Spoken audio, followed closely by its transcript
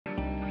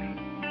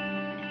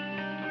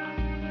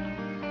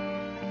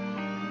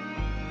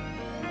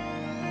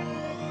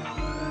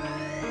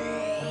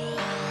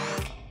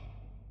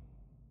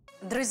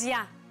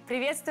Друзья,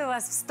 приветствую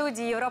вас в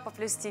студии Европа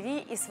Плюс ТВ,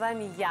 и с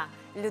вами я,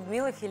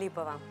 Людмила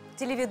Филиппова,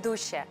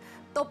 телеведущая,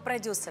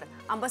 топ-продюсер,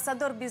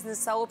 амбассадор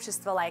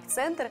бизнес-сообщества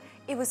Лайк-центр,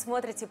 и вы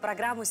смотрите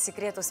программу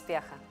 «Секрет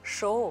успеха» –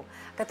 шоу,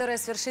 которое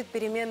свершит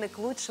перемены к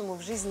лучшему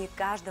в жизни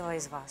каждого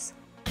из вас.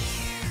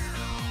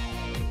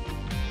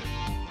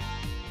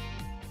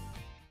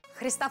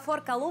 Христофор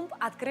Колумб,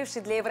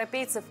 открывший для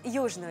европейцев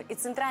Южную и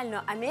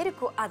Центральную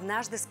Америку,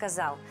 однажды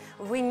сказал: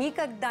 «Вы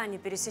никогда не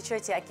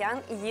пересечете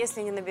океан,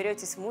 если не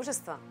наберетесь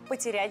мужества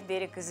потерять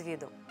берег из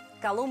виду».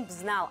 Колумб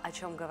знал, о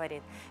чем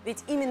говорит,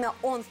 ведь именно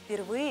он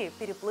впервые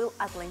переплыл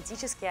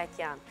Атлантический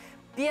океан,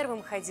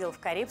 первым ходил в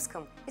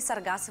Карибском и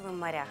Саргассовом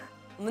морях.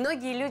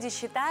 Многие люди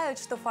считают,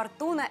 что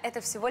фортуна –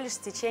 это всего лишь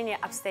стечение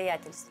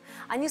обстоятельств.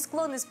 Они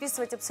склонны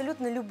списывать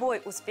абсолютно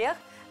любой успех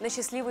на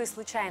счастливые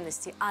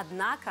случайности.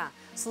 Однако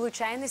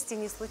случайности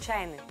не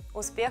случайны.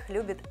 Успех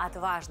любит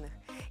отважных.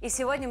 И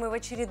сегодня мы в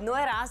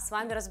очередной раз с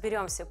вами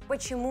разберемся,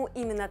 почему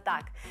именно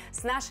так,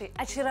 с нашей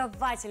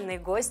очаровательной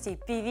гостьей,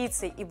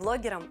 певицей и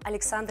блогером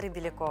Александрой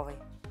Беляковой.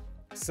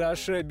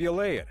 Саша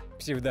Белаир,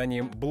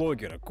 псевдоним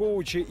блогера,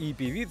 коуча и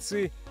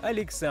певицы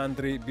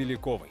Александры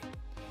Беляковой.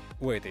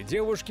 У этой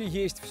девушки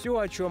есть все,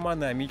 о чем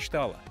она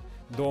мечтала.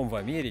 Дом в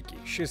Америке,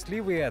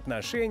 счастливые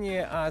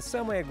отношения, а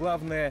самое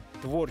главное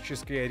 –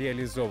 творческая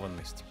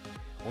реализованность.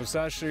 У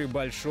Саши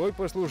большой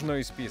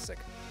послужной список.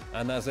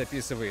 Она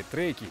записывает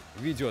треки,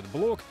 ведет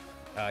блог,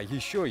 а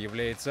еще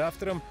является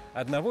автором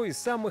одного из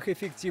самых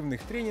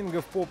эффективных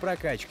тренингов по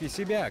прокачке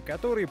себя,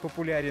 который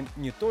популярен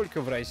не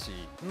только в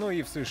России, но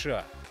и в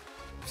США.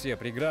 Все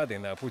преграды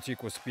на пути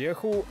к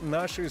успеху –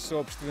 наши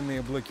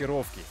собственные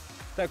блокировки.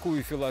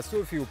 Такую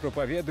философию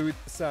проповедует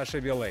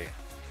Саша Белаир.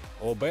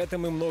 Об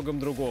этом и многом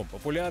другом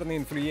популярный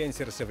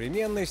инфлюенсер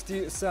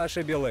современности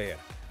Саша Белаир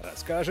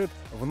расскажет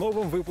в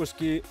новом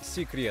выпуске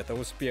 «Секрета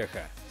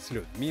успеха» с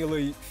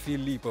Людмилой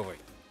Филипповой.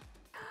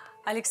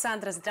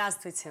 Александра,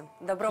 здравствуйте.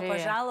 Добро Привет.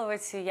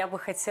 пожаловать. Я бы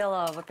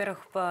хотела,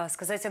 во-первых,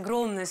 сказать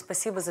огромное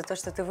спасибо за то,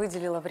 что ты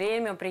выделила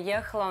время,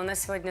 приехала. У нас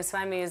сегодня с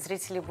вами,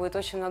 зрители, будет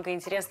очень много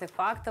интересных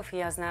фактов.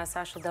 Я знаю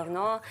Сашу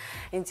давно,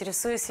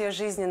 интересуюсь ее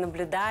жизнью,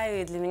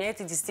 наблюдаю. И для меня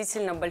это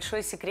действительно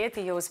большой секрет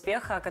ее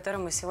успеха, о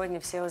котором мы сегодня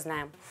все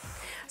узнаем.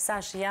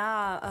 Саш,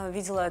 я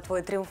видела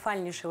твой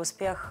триумфальнейший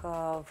успех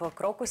в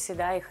Крокусе,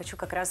 да, и хочу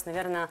как раз,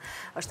 наверное,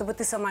 чтобы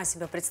ты сама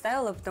себя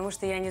представила, потому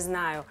что я не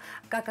знаю,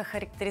 как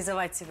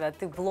охарактеризовать тебя.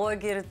 Ты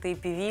блогер, ты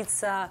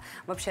певица.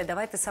 Вообще,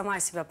 давай ты сама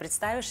себя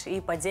представишь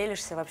и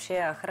поделишься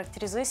вообще.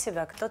 Характеризуй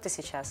себя, кто ты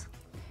сейчас.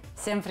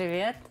 Всем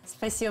привет!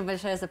 Спасибо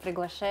большое за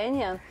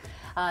приглашение.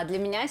 Для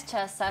меня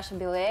сейчас Саша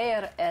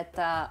Белаир –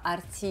 это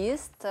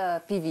артист,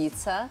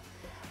 певица,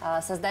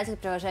 создатель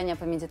приложения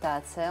по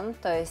медитациям,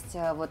 то есть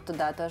вот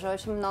туда тоже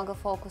очень много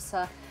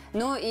фокуса.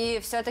 Ну и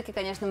все-таки,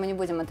 конечно, мы не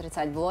будем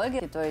отрицать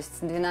блогер, то есть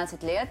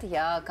 12 лет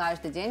я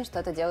каждый день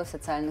что-то делаю в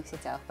социальных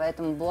сетях,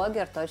 поэтому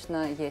блогер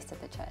точно есть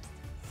эта часть.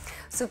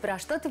 Супер. А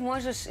что ты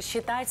можешь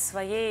считать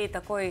своей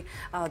такой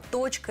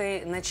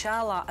точкой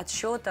начала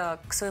отсчета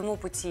к своему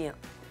пути,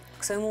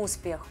 к своему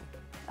успеху?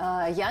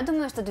 Я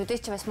думаю, что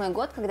 2008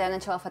 год, когда я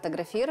начала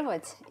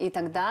фотографировать, и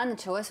тогда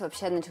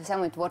начался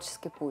мой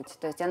творческий путь.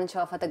 То есть я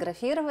начала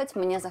фотографировать,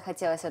 мне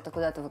захотелось это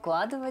куда-то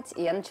выкладывать,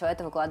 и я начала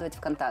это выкладывать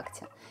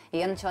ВКонтакте. И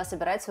я начала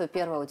собирать свою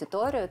первую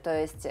аудиторию, то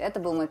есть это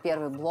был мой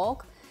первый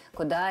блог,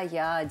 куда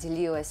я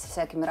делилась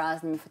всякими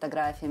разными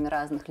фотографиями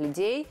разных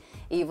людей.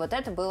 И вот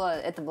это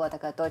была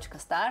такая точка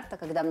старта,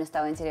 когда мне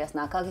стало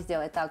интересно, а как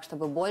сделать так,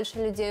 чтобы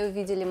больше людей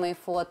увидели мои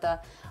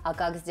фото, а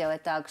как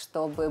сделать так,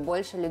 чтобы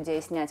больше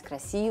людей снять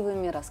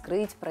красивыми,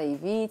 раскрыть,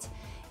 проявить.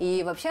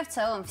 И вообще в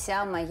целом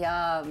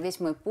весь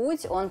мой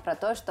путь, он про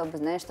то, чтобы,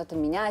 знаешь, что-то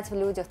менять в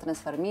людях,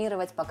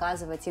 трансформировать,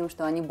 показывать им,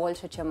 что они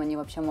больше, чем они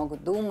вообще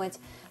могут думать,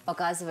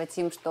 показывать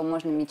им, что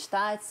можно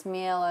мечтать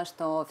смело,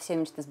 что все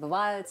мечты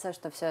сбываются,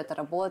 что все это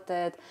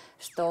работает,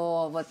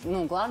 что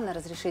главное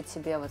разрешить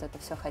себе вот это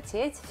все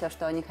хотеть, все,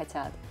 что они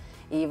хотят.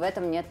 И в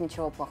этом нет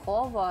ничего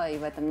плохого, и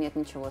в этом нет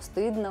ничего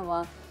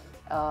стыдного.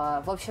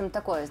 В общем,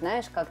 такое,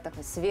 знаешь, как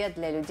такой свет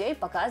для людей,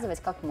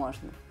 показывать как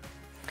можно.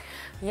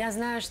 Я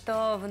знаю,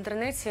 что в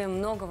интернете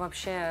много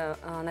вообще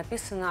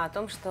написано о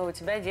том, что у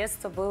тебя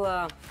детство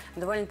было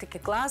довольно-таки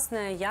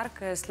классное,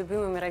 яркое, с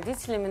любимыми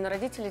родителями, но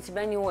родители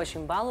тебя не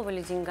очень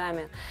баловали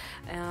деньгами.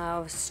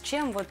 С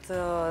чем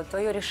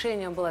твое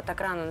решение было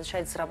так рано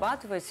начать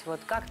зарабатывать?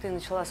 Как ты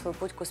начала свой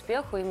путь к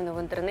успеху именно в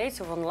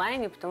интернете, в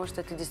онлайне, потому что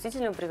это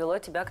действительно привело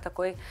тебя к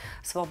такой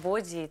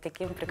свободе и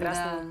таким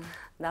прекрасным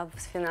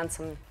с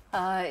финансами?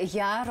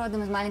 Я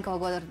родом из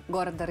маленького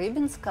города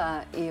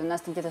Рыбинска, и у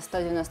нас там где-то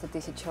 190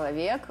 тысяч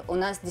человек. У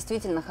нас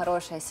действительно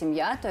хорошая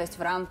семья, то есть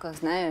в рамках,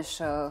 знаешь,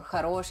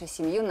 хорошей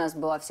семьи у нас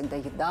была всегда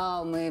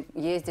еда, мы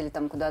ездили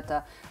там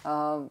куда-то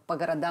по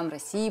городам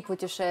России,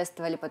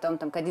 путешествовали, потом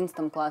там к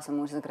 11 классу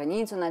мы уже за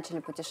границу начали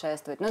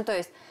путешествовать. Ну, то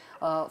есть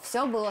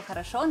все было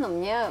хорошо, но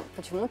мне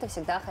почему-то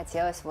всегда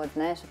хотелось,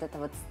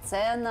 эта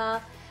сцена,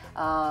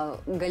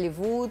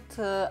 Голливуд,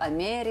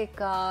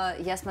 Америка.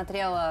 Я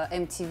смотрела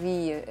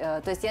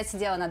MTV. То есть я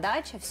сидела на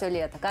даче все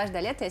лето.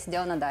 Каждое лето я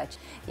сидела на даче.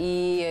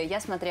 И я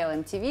смотрела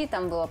MTV,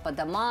 там было по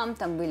домам,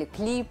 там были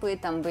клипы,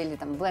 там были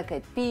Black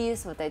Eyed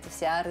Peas, вот эти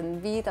все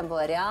R&B, там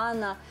была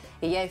Риhanna.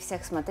 И я их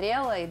всех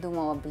смотрела и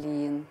думала,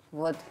 блин,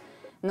 вот.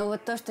 Ну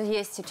вот то, что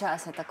есть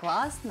сейчас, это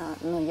классно,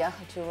 но я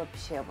хочу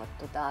вообще вот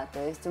туда.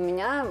 То есть у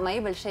меня мои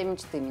большие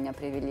мечты меня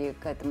привели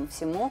к этому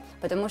всему,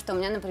 потому что у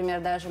меня,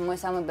 например, даже мой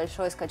самый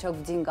большой скачок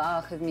в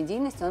деньгах и в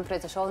медийности, он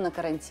произошел на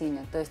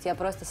карантине. То есть я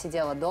просто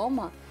сидела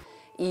дома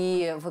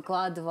и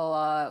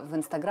выкладывала в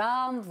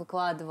Инстаграм,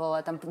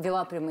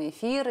 вела прямые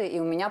эфиры, и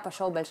у меня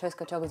пошел большой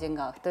скачок в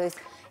деньгах. То есть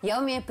я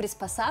умею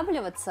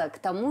приспосабливаться к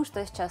тому,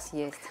 что сейчас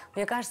есть.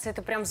 Мне кажется,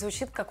 это прям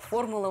звучит как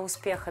формула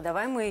успеха.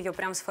 Давай мы ее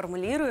прям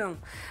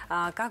сформулируем.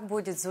 Как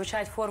будет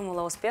звучать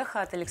формула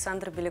успеха от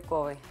Александры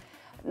Беляковой?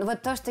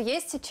 Вот то, что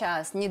есть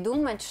сейчас, не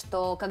думать,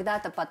 что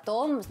когда-то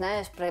потом,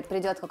 знаешь,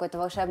 придет какой-то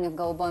волшебник в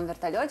голубом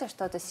вертолете,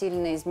 что-то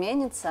сильно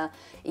изменится,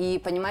 и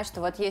понимать,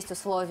 что вот есть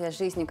условия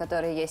жизни,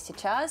 которые есть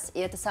сейчас, и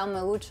это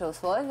самые лучшие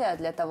условия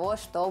для того,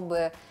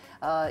 чтобы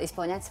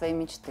исполнять свои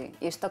мечты.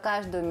 И что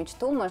каждую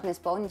мечту можно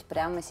исполнить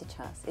прямо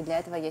сейчас. И для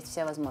этого есть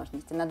все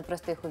возможности. Надо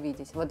просто их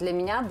увидеть. Вот для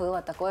меня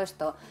было такое,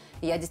 что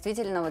я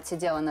действительно вот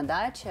сидела на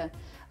даче,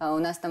 у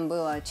нас там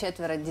было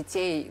 4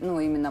 детей, ну,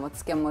 именно вот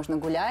с кем можно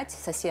гулять,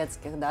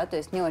 соседских, да, то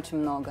есть не очень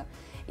много.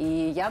 И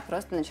я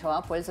просто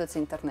начала пользоваться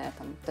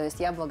интернетом. То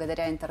есть я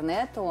благодаря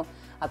интернету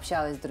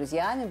общалась с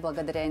друзьями,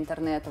 благодаря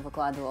интернету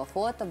выкладывала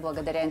фото,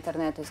 благодаря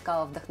интернету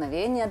искала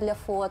вдохновение для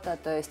фото.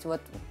 То есть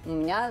вот у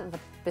меня, вот,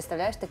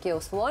 представляешь, такие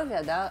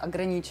условия, да,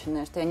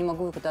 ограниченные, что я не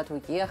могу куда-то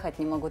уехать,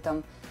 не могу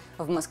там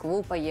в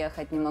Москву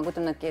поехать, не могу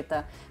там на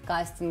какие-то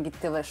кастинги,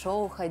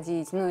 ТВ-шоу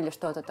ходить, ну или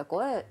что-то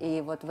такое.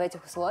 И вот в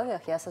этих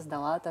условиях я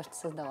создала то, что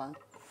создала.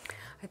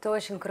 Это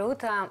очень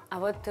круто. А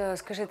вот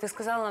скажи, ты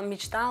сказала,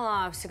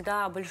 мечтала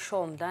всегда о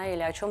большом, да,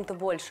 или о чем-то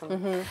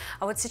большем.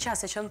 А вот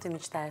сейчас о чем ты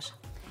мечтаешь?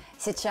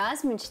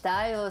 Сейчас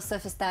мечтаю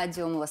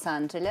софи-стадиум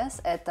Лос-Анджелес.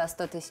 Это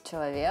 100 000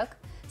 человек.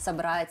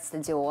 Собрать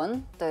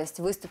стадион, то есть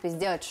выступить,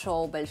 сделать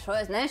шоу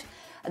большое. Знаешь,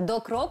 до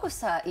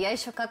Крокуса я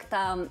еще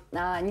как-то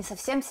не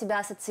совсем себя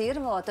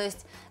ассоциировала. То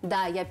есть,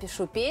 да, я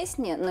пишу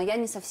песни, но я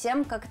не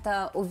совсем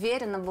как-то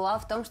уверена была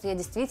в том, что я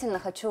действительно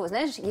хочу.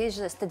 Знаешь, есть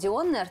же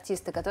стадионные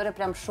артисты, которые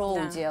прям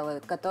шоу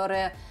делают,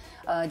 которые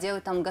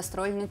делают там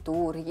гастрольный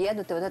тур,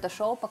 едут и вот это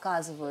шоу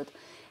показывают.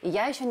 И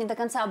я еще не до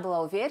конца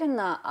была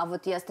уверена, а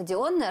вот я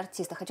стадионный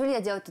артист, а хочу ли я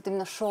делать тут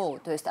именно шоу?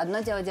 То есть одно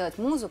дело делать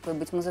музыку и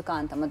быть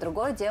музыкантом, а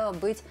другое дело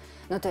быть,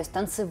 ну то есть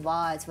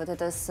танцевать, вот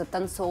это с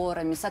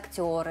танцорами, с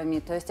актерами.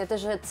 То есть это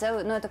же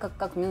целый, ну это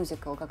как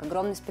мюзикл, как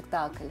огромный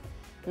спектакль.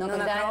 Но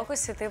на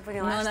Крокусе ты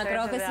поняла, что это на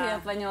Крокусе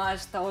я поняла,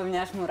 что у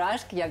меня аж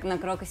мурашки. На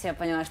Крокусе я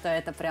поняла, что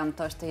это прям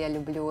то, что я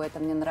люблю, это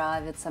мне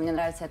нравится. Мне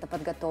нравится эта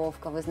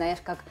подготовка. Вы знаешь,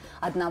 как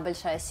одна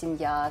большая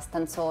семья с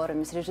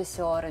танцорами, с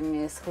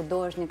режиссерами, с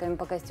художниками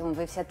по костюмам.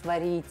 Вы все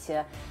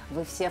творите,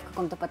 вы все в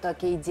каком-то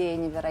потоке идей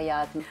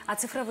невероятных. А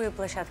цифровые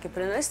площадки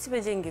приносят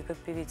тебе деньги как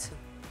певица?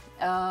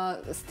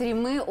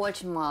 Стримы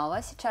очень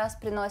мало сейчас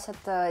приносят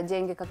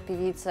деньги как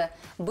певица.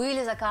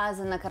 Были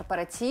заказы на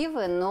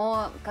корпоративы,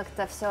 но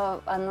как-то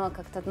все, оно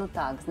как-то, ну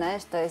так,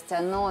 знаешь, то есть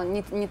оно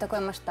не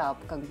такой масштаб,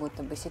 как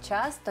будто бы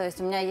сейчас. То есть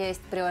у меня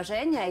есть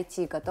приложение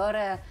IT,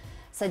 которое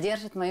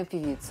содержит мою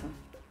певицу.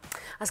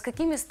 А с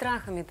какими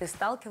страхами ты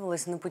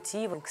сталкивалась на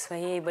пути к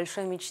своей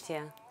большой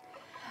мечте?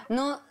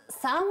 Ну,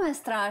 самое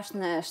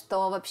страшное,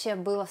 что вообще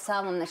было в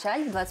самом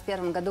начале, в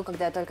 2021 году,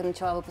 когда я только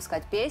начала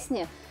выпускать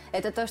песни,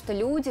 это то, что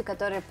люди,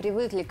 которые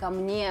привыкли ко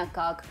мне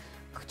как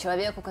к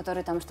человеку,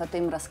 который там что-то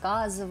им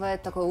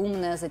рассказывает, такое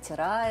умное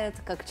затирает,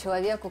 как к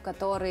человеку,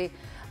 который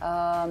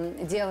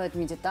делает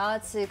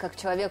медитации, как к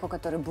человеку,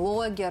 который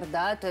блогер,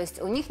 да, то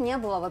есть у них не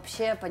было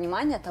вообще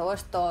понимания того,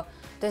 что,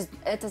 то есть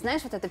это,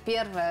 знаешь, вот это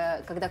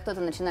первое, когда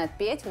кто-то начинает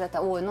петь, вот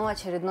это, ой, ну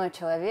очередной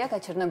человек,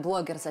 очередной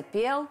блогер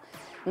запел,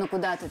 ну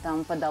куда ты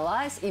там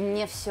подалась, и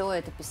мне все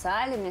это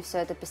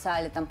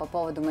писали там по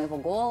поводу моего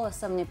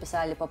голоса, мне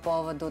писали по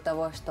поводу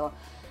того, что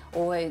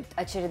ой,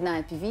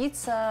 очередная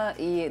певица,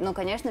 и, ну,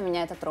 конечно,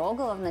 меня это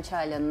трогало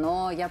вначале,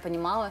 но я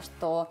понимала,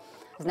 что,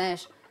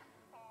 знаешь,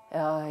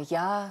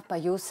 я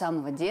пою с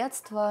самого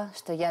детства,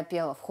 что я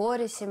пела в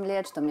хоре 7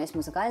 лет, что у меня есть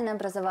музыкальное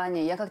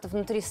образование. Я как-то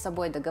внутри с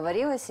собой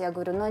договорилась, и я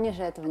говорю, ну они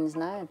же этого не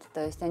знают.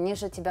 То есть они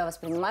же тебя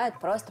воспринимают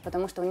просто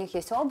потому, что у них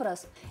есть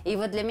образ. И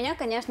вот для меня,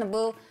 конечно,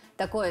 был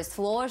такой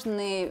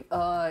сложный,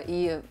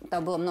 и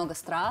там было много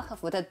страхов,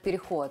 вот этот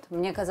переход.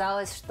 Мне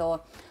казалось,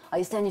 что, а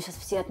если они сейчас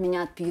все от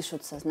меня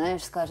отпишутся,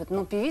 знаешь, скажут,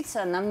 ну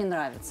певица нам не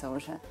нравится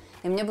уже.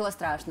 И мне было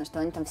страшно, что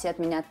они там все от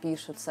меня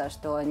отпишутся,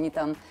 что они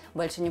там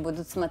больше не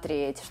будут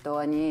смотреть, что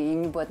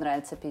им не будет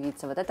нравиться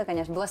певица. Вот это,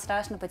 конечно, было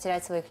страшно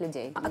потерять своих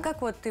людей. А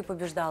как вот ты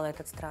побеждала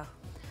этот страх?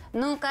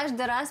 Ну,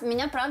 каждый раз,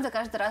 меня, правда,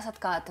 каждый раз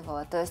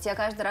откатывало. То есть я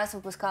каждый раз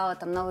выпускала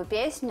там новую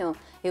песню,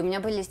 и у меня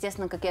были,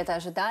 естественно, какие-то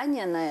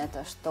ожидания на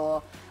это,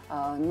 что,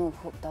 ну,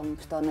 там,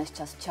 что она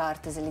сейчас в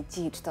чарты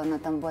залетит, что она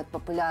там будет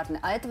популярной.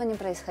 А этого не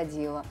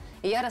происходило.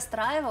 И я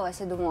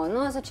расстраивалась и думала,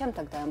 ну, а зачем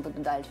тогда я буду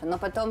дальше? Но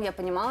потом я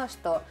понимала,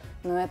 что,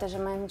 ну, это же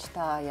моя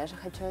мечта, я же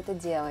хочу это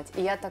делать.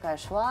 И я такая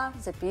шла,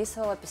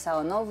 записывала,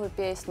 писала новую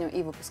песню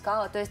и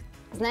выпускала. То есть,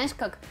 знаешь,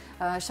 как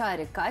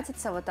шарик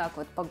катится вот так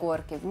вот по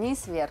горке,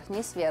 вниз, вверх,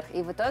 вниз, вверх.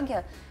 И в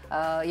итоге,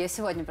 я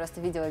сегодня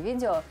просто видела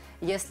видео,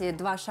 если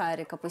два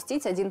шарика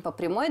пустить, один по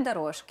прямой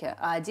дорожке,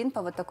 а один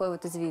по вот такой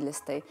вот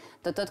извилистой,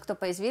 то тот, кто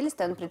по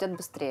извилистой, он придет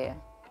быстрее.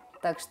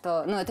 Так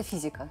что, ну, это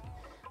физика.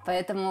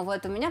 Поэтому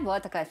вот у меня была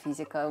такая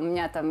физика. У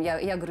меня там,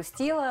 я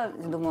грустила,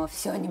 думала,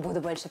 все, не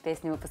буду больше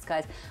песни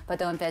выпускать.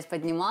 Потом опять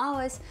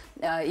поднималась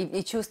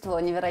и чувствовала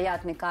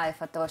невероятный кайф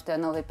от того, что я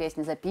новые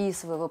песни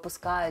записываю,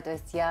 выпускаю. То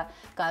есть я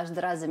каждый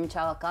раз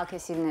замечала, как я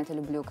сильно это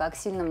люблю, как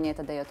сильно мне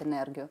это дает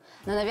энергию.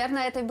 Но,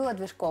 наверное, это и было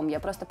движком. Я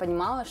просто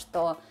понимала,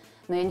 что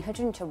я не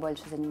хочу ничего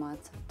больше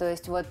заниматься. То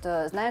есть вот,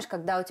 знаешь,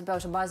 когда у тебя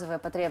уже базовые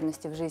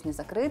потребности в жизни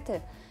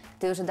закрыты,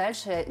 ты уже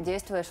дальше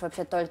действуешь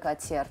вообще только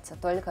от сердца,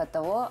 только от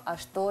того, а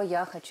что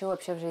я хочу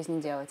вообще в жизни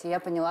делать. И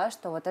я поняла,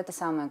 что вот это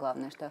самое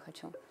главное, что я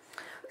хочу.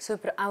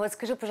 Супер. А вот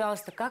скажи,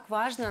 пожалуйста, как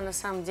важно на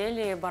самом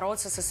деле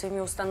бороться со своими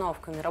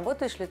установками?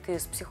 Работаешь ли ты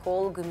с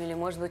психологами или,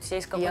 может быть,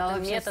 есть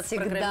какой-то метод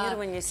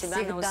программирования себя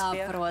на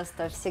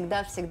успех?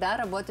 Всегда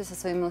работаю со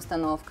своими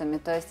установками.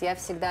 То есть я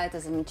всегда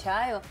это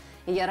замечаю,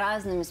 и я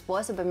разными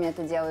способами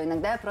это делаю.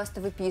 Иногда я просто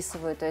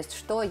выписываю, то есть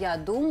что я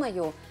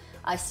думаю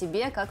о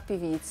себе как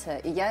певица.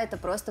 И я это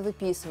просто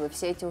выписываю,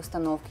 все эти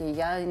установки. И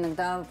я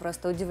иногда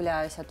просто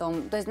удивляюсь о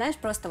том... То есть, знаешь,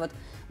 просто вот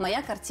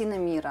моя картина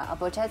мира. А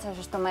получается,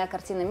 что моя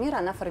картина мира,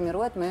 она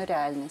формирует мою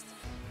реальность.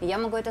 И я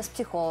могу это с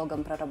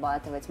психологом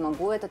прорабатывать,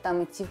 могу это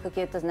там идти в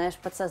какие-то, знаешь,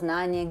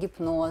 подсознания,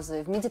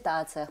 гипнозы, в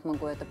медитациях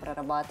могу это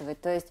прорабатывать.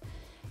 То есть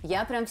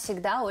я прям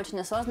всегда очень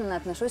осознанно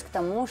отношусь к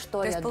тому,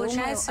 что я думаю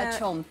о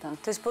чем-то.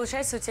 То есть,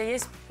 получается, у тебя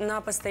есть на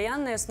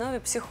постоянной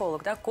основе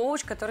психолог, да,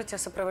 коуч, который тебя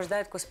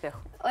сопровождает к успеху?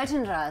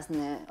 Очень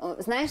разные.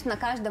 Знаешь, на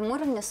каждом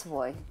уровне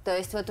свой. То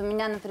есть вот у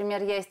меня,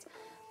 например, есть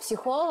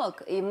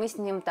психолог, и мы с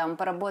ним там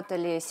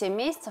поработали 7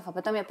 месяцев, а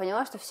потом я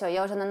поняла, что все,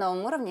 я уже на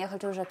новом уровне, я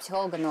хочу уже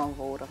психолога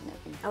нового уровня.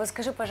 А вот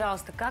скажи,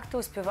 пожалуйста, как ты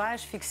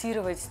успеваешь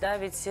фиксировать, да,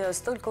 ведь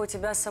столько у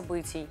тебя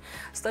событий,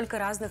 столько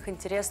разных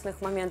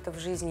интересных моментов в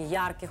жизни,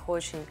 ярких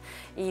очень,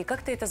 и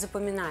как ты это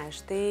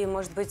запоминаешь? Ты,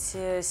 может быть,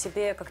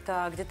 себе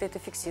как-то где-то это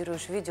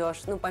фиксируешь,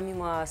 ведешь, ну,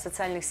 помимо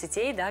социальных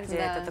сетей, да, где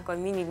это такой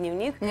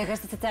мини-дневник? Мне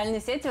кажется,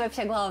 социальные сети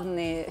вообще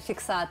главный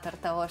фиксатор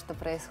того, что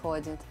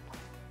происходит.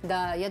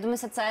 Да, я думаю,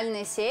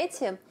 социальные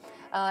сети,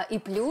 и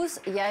плюс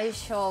я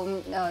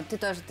еще,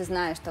 ты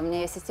знаешь, что у меня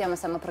есть система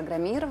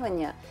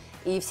самопрограммирования,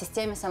 и в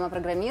системе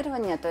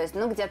самопрограммирования, то есть,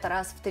 ну, где-то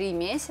раз в 3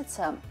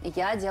 месяца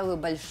я делаю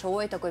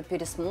большой такой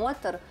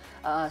пересмотр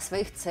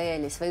своих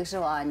целей, своих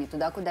желаний,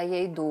 туда, куда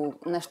я иду,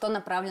 на что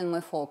направлен мой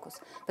фокус.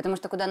 Потому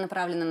что куда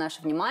направлено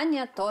наше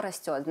внимание, то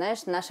растет.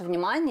 Знаешь, наше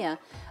внимание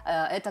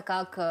это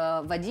как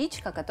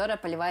водичка, которая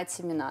поливает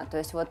семена. То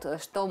есть вот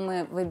что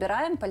мы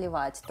выбираем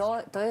поливать,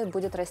 то и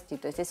будет расти.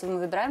 То есть если мы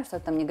выбираем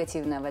что-то там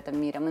негативное в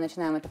этом мире, мы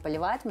начинаем это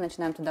поливать, мы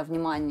начинаем туда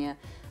внимание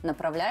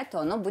направлять,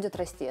 то оно будет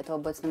расти, этого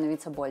будет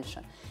становиться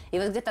больше. И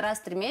вот где-то раз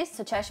в 3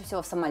 месяца, чаще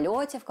всего в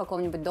самолете, в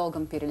каком-нибудь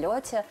долгом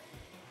перелете,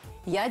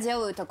 я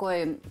делаю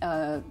такой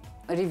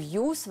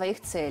ревью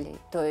своих целей.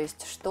 То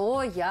есть,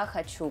 что я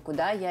хочу,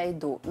 куда я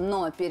иду.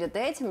 Но перед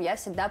этим я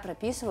всегда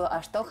прописываю,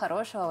 а что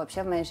хорошего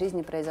вообще в моей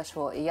жизни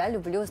произошло. И я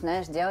люблю,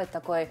 знаешь, делать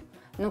такой,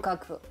 ну,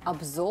 как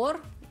обзор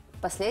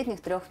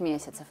последних 3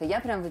 месяцев. И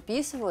я прям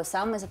выписываю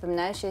самые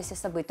запоминающиеся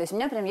события. То есть у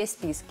меня прям есть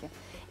списки.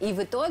 И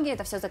в итоге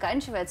это все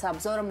заканчивается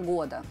обзором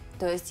года.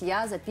 То есть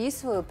я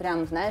записываю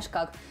прям, знаешь,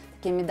 как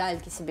такие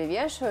медальки себе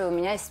вешаю. У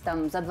меня есть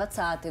там за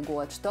 2020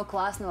 год, что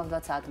классного в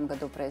 2020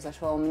 году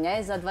произошло. У меня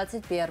есть за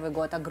 2021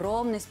 год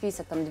огромный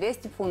список, там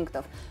 200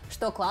 пунктов,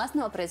 что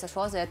классного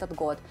произошло за этот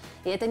год.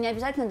 И это не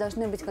обязательно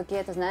должны быть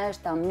какие-то, знаешь,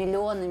 там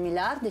миллионы,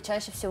 миллиарды.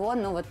 Чаще всего,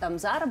 ну вот там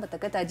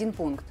заработок – это 1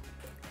 пункт.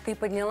 Ты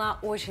подняла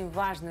очень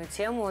важную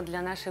тему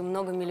для нашей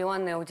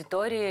многомиллионной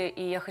аудитории,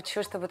 и я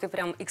хочу, чтобы ты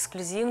прям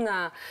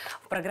эксклюзивно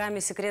в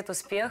программе «Секрет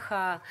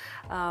успеха»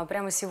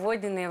 прямо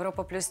сегодня на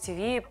Европа Плюс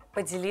ТВ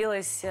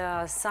поделилась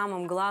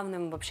самым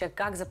главным вообще,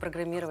 как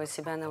запрограммировать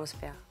себя на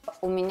успех.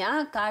 У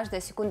меня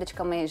каждая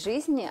секундочка моей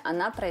жизни,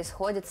 она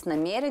происходит с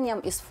намерением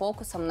и с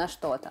фокусом на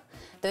что-то.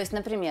 То есть,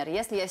 например,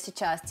 если я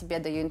сейчас тебе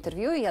даю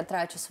интервью, и я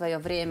трачу свое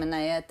время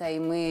на это,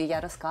 и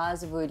я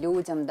рассказываю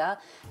людям, да,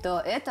 то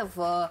это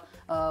в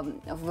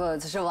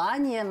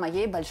желание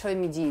моей большой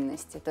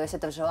медийности. То есть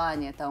это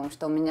желание,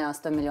 что у меня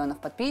 100 миллионов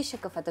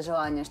подписчиков, это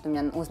желание, что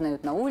меня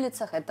узнают на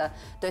улицах. То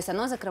есть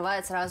оно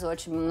закрывает сразу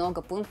очень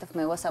много пунктов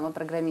моего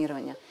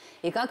самопрограммирования.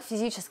 И как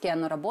физически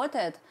оно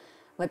работает?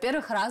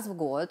 Во-первых, раз в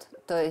год,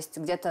 то есть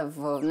где-то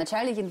в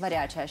начале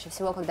января чаще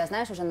всего, когда,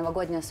 знаешь, уже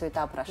новогодняя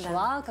суета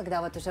прошла, да.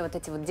 Когда вот уже вот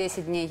эти вот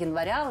 10 дней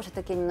января, уже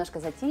такие немножко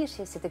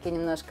затишье, все такие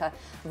немножко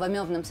в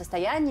амебном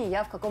состоянии,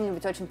 я в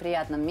каком-нибудь очень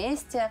приятном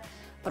месте,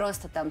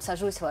 просто там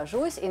сажусь,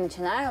 ложусь и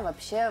начинаю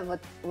вообще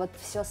вот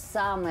все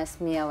самое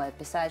смелое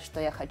писать, что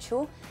я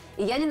хочу.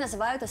 И я не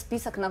называю это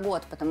список на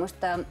год, потому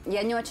что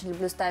я не очень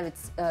люблю ставить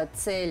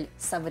цель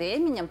со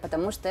временем,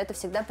 потому что это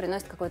всегда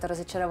приносит какое-то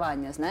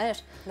разочарование,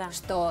 знаешь,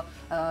 что,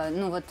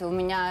 ну вот у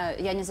меня,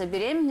 я не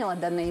забеременела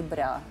до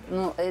ноября,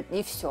 ну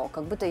и все,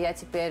 как будто я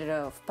теперь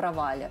в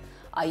провале.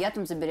 А я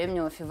там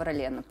забеременела в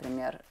феврале,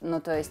 например.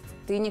 Ну, то есть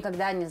ты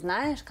никогда не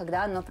знаешь,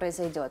 когда оно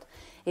произойдет.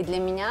 И для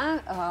меня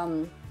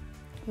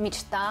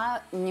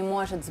мечта не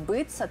может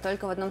сбыться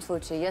только в одном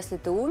случае. Если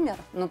ты умер,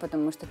 ну,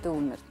 потому что ты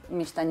умер,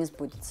 мечта не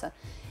сбудется.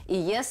 И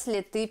если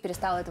ты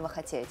перестал этого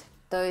хотеть.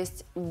 То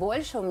есть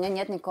больше у меня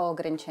нет никакого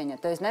ограничения.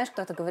 То есть, знаешь,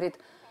 кто-то говорит,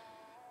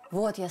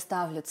 вот я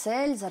ставлю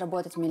цель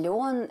заработать 1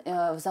 000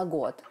 000 за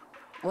год.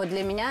 Вот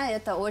для меня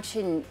это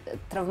очень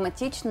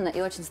травматично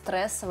и очень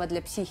стрессово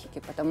для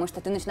психики, потому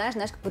что ты начинаешь,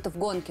 знаешь, как будто в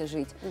гонке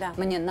жить. Да.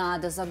 Мне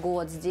надо за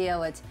год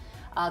сделать.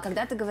 А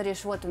когда ты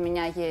говоришь, вот у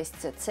меня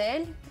есть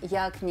цель,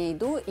 я к ней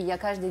иду, и я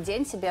каждый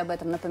день себе об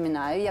этом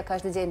напоминаю, я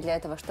каждый день для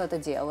этого что-то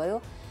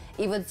делаю.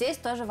 И вот здесь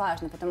тоже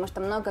важно, потому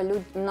что много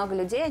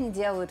людей, они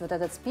делают вот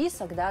этот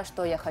список, да,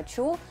 что я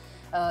хочу,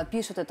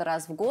 пишут это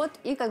раз в год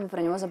и как бы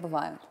про него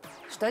забывают.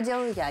 Что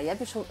делаю я? Я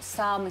пишу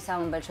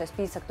самый-самый большой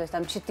список, то есть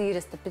там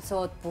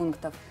 400-500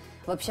 пунктов.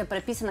 Вообще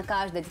прописана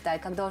каждая деталь,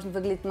 как должен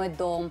выглядеть мой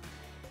дом,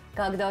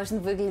 как должен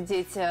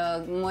выглядеть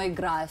мой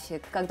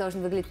график, как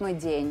должен выглядеть мой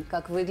день,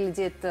 как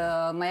выглядит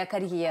моя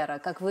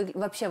карьера,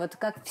 вообще вот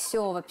как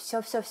все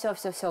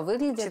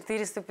выглядит.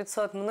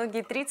 400-500,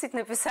 многие 30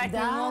 написать не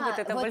могут,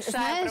 это вот, большая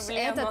знаешь,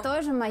 проблема. Это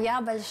тоже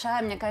моя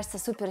большая, мне кажется,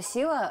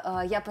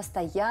 суперсила. Я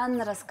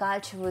постоянно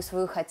раскачиваю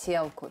свою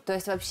хотелку. То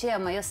есть вообще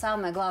мое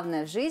самое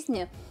главное в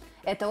жизни –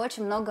 это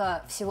очень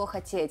много всего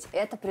хотеть.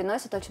 Это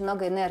приносит очень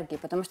много энергии,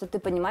 потому что ты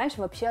понимаешь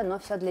вообще оно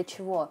все для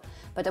чего.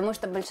 Потому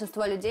что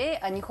большинство людей,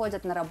 они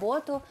ходят на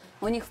работу,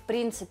 у них, в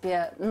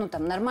принципе, ну,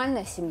 там,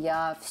 нормальная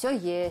семья, все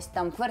есть,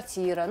 там,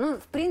 квартира, ну,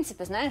 в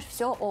принципе, знаешь,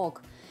 все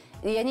ок.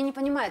 И они не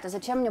понимают, а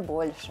зачем мне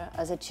больше,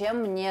 а зачем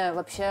мне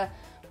вообще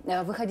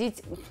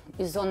выходить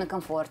из зоны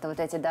комфорта, вот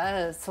эти,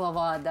 да,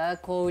 слова, да,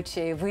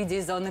 коучей, выйди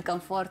из зоны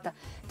комфорта.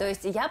 То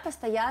есть я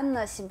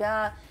постоянно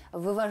себя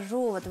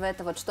вывожу вот в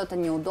это вот что-то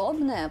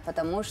неудобное,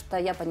 потому что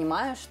я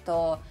понимаю,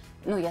 что,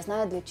 ну, я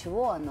знаю для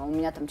чего, но у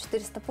меня там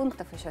 400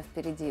 пунктов еще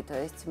впереди, то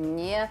есть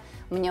мне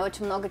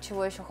очень много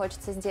чего еще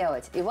хочется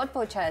сделать. И вот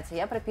получается,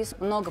 я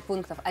прописываю много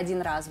пунктов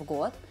 1 раз в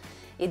год,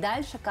 и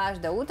дальше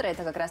каждое утро,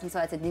 это как раз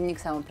называется дневник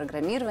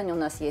самопрограммирования, у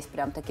нас есть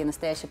прям такие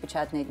настоящие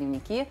печатные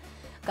дневники,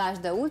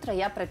 каждое утро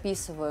я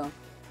прописываю,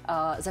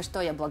 за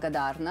что я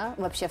благодарна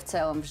вообще в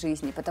целом в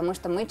жизни, потому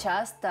что мы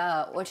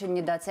часто очень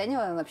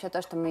недооцениваем вообще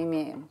то, что мы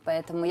имеем.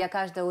 Поэтому я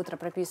каждое утро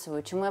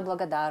прописываю, чему я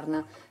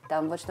благодарна,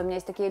 там, вот, что у меня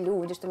есть такие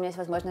люди, что у меня есть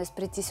возможность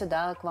прийти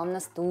сюда, к вам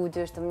на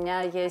студию, что у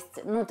меня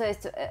есть... Ну, то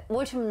есть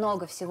очень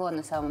много всего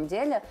на самом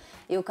деле,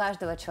 и у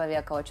каждого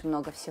человека очень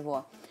много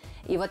всего.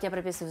 И вот я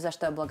прописываю, за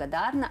что я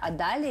благодарна, а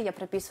далее я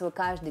прописываю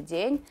каждый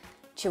день,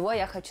 чего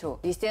я хочу.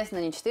 Естественно,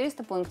 не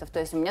 400 пунктов, то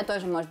есть у меня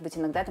тоже может быть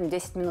иногда там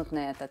 10 минут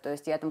на это, то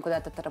есть я там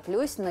куда-то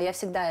тороплюсь, но я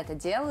всегда это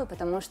делаю,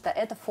 потому что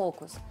это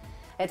фокус.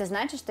 Это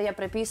значит, что я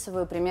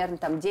прописываю примерно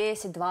там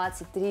 10,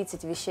 20,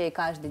 30 вещей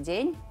каждый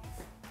день,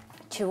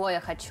 чего я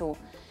хочу.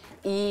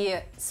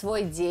 И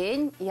свой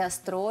день я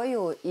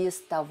строю из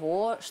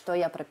того, что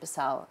я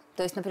прописала.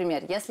 То есть,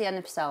 например, если я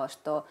написала,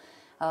 что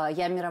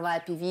я мировая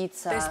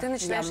певица, то есть ты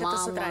начинаешь я мама.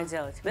 это с утра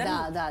делать,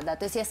 верно? Да.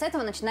 То есть я с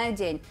этого начинаю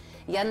день.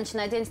 Я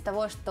начинаю день с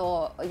того,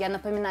 что я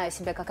напоминаю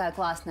себе, какая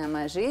классная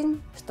моя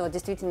жизнь, что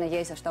действительно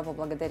есть за что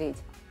поблагодарить.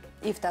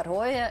 И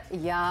второе,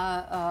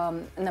 я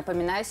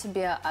напоминаю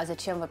себе, а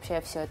зачем вообще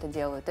я все это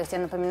делаю. То есть я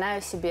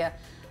напоминаю себе,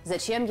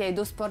 зачем я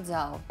иду в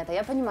спортзал. Это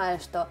я понимаю,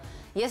 что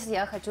если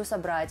я хочу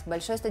собрать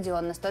большой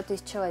стадион на 100 000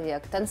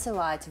 человек,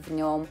 танцевать в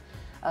нем,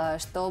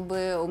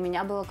 чтобы у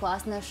меня было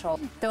классное шоу,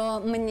 то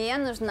мне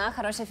нужна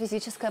хорошая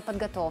физическая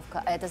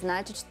подготовка. А это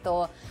значит,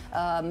 что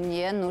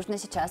мне нужно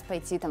сейчас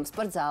пойти там, в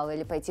спортзал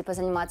или пойти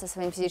позаниматься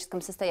своим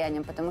физическим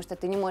состоянием, потому что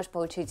ты не можешь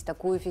получить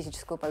такую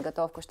физическую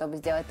подготовку, чтобы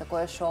сделать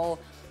такое шоу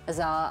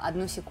за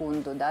 1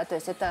 секунду. Да? То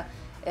есть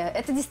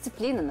это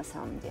дисциплина на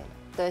самом деле.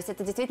 То есть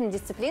это действительно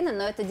дисциплина,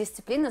 но это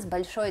дисциплина с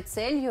большой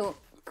целью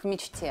к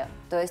мечте.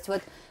 То есть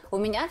вот у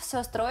меня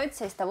все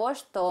строится из того,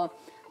 что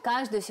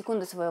каждую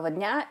секунду своего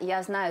дня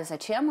я знаю,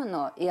 зачем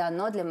оно, и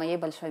оно для моей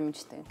большой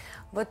мечты.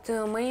 Вот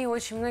мои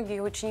очень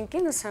многие ученики,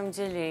 на самом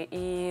деле,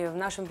 и в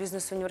нашем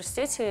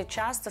бизнес-университете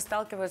часто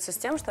сталкиваются с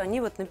тем, что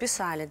они вот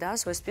написали, да,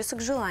 свой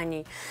список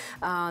желаний,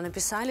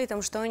 написали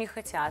там, что они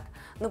хотят,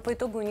 но по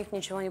итогу у них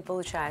ничего не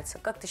получается.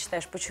 Как ты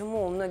считаешь,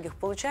 почему у многих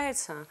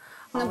получается,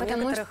 а у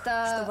некоторых,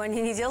 чтобы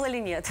они не делали,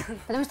 нет?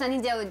 Потому что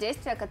они делают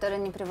действия, которые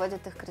не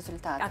приводят их к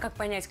результату. А как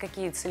понять,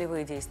 какие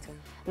целевые действия?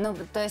 Ну,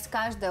 то есть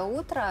каждое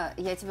утро,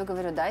 я тебе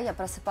говорю, да, я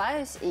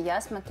просыпаюсь и я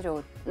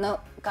смотрю. Ну,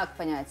 как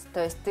понять?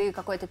 То есть ты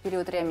какой-то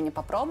период времени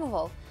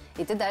попробовал,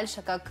 и ты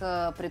дальше как...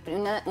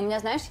 У меня,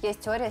 знаешь,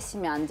 есть теория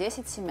семян,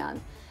 10 семян.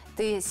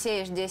 ты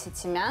сеешь 10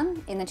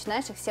 семян и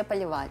начинаешь их все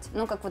поливать.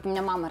 Ну, как вот у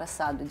меня мама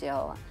рассаду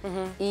делала.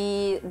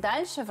 И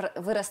дальше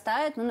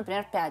вырастает, ну,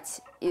 например,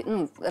 5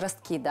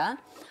 ростки, да?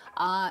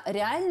 А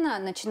реально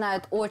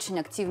начинают очень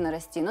активно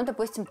расти, ну,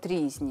 допустим,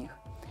 3 из них.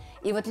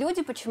 И вот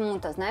люди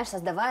почему-то, знаешь,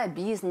 создавая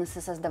бизнесы,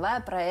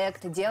 создавая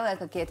проекты, делая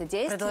какие-то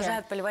действия,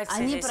 продолжают поливать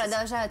все они 10.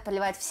 продолжают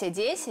поливать все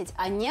 10,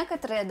 а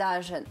некоторые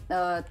даже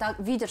так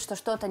видят, что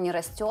что-то не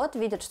растет,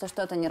 видят, что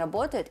что-то не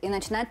работает, и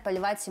начинают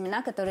поливать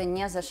семена, которые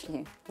не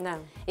зашли. Да.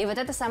 И вот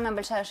это самая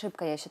большая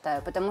ошибка, я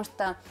считаю, потому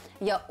что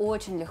я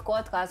очень легко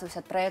отказываюсь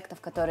от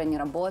проектов, которые не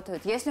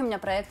работают. Есть ли у меня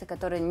проекты,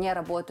 которые не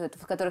работают,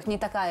 в которых не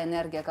такая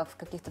энергия, как в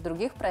каких-то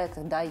других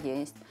проектах? Да,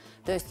 есть.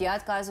 То есть я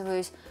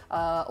отказываюсь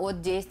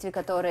от действий,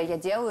 которые я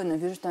делаю, но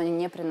вижу, что они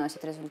не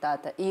приносят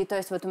результата. И то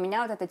есть вот у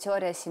меня вот эта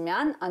теория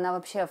семян, она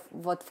вообще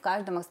вот в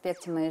каждом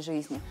аспекте моей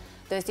жизни.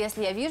 То есть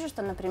если я вижу,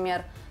 что,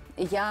 например,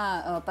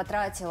 я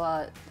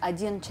потратила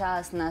 1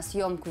 час на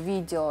съемку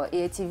видео, и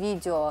эти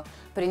видео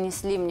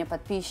принесли мне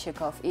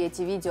подписчиков, и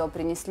эти видео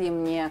принесли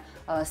мне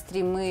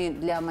стримы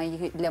для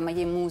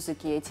моей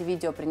музыки, и эти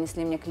видео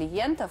принесли мне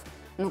клиентов,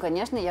 ну,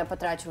 конечно, я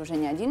потрачу уже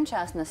не 1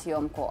 час на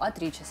съемку, а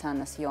 3 часа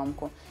на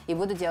съемку. И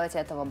буду делать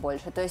этого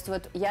больше. То есть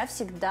вот я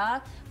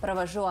всегда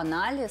провожу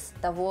анализ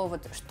того,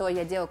 вот, что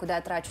я делаю, куда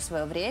я трачу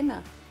свое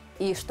время,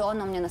 и что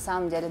оно мне на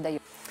самом деле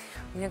дает.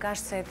 Мне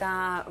кажется,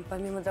 это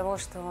помимо того,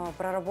 что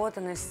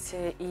проработанность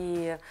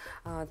и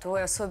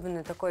твой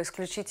особенный такой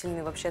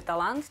исключительный вообще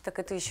талант, так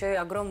это еще и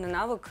огромный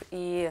навык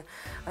и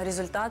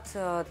результат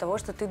того,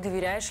 что ты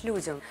доверяешь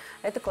людям.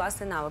 Это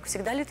классный навык.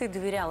 Всегда ли ты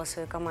доверяла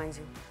своей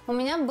команде? У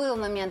меня был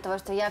момент того,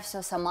 что я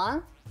все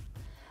сама,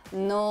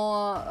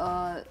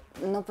 но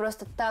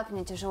просто так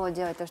мне тяжело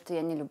делать то, что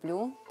я не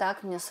люблю,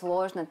 так мне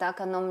сложно,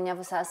 так оно у меня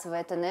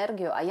высасывает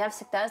энергию, а я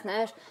всегда,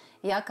 знаешь,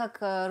 я как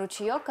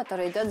ручеек,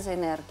 который идет за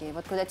энергией.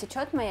 Вот куда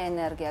течет моя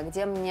энергия,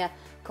 где мне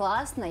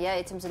классно, я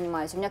этим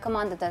занимаюсь. У меня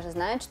команда даже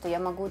знает, что я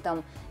могу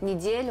там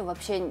неделю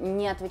вообще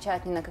не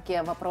отвечать ни на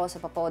какие вопросы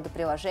по поводу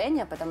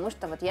приложения, потому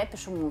что вот я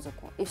пишу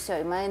музыку. И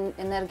все, и моя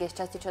энергия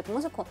сейчас течет в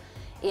музыку,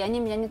 и они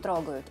меня не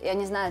трогают. И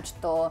они знают,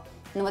 что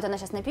ну вот она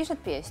сейчас напишет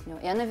песню,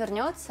 и она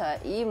вернется,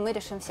 и мы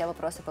решим все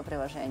вопросы по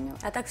приложению.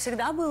 А так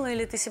всегда было,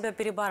 или ты себя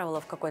перебарывала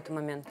в какой-то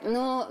момент?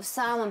 Ну, в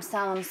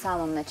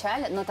самом-самом-самом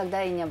начале, но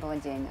тогда и не было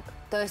денег.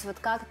 То есть вот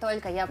как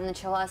только я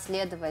начала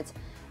следовать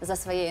за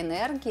своей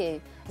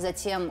энергией, за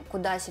тем,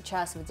 куда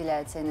сейчас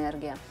выделяется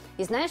энергия.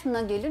 И знаешь,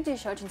 многие люди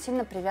еще очень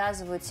сильно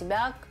привязывают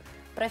себя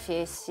к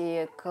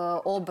профессии,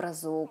 к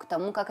образу, к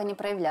тому, как они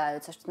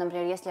проявляются. Что,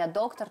 например, если я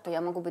доктор, то я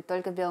могу быть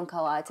только в белом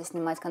халате,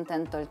 снимать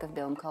контент только в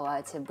белом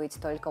халате,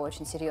 быть только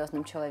очень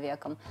серьезным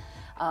человеком.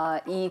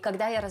 И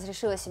когда я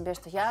разрешила себе,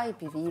 что я и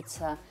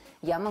певица,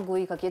 я могу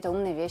и какие-то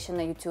умные вещи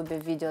на YouTube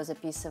в видео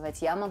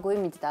записывать, я могу и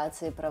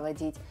медитации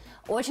проводить.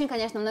 Очень,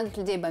 конечно, многих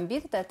людей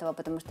бомбит от этого,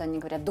 потому что они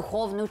говорят,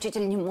 духовный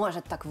учитель не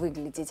может так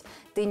выглядеть,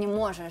 ты не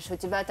можешь, у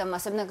тебя там,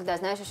 особенно когда,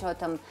 знаешь, еще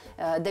там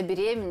до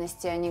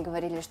беременности они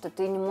говорили, что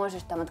ты не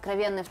можешь, там,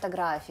 откровенные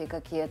фотографии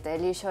какие-то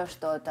или еще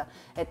что-то,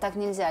 это так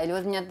нельзя. Или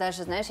вот мне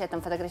даже, знаешь, я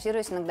там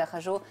фотографируюсь, иногда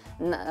хожу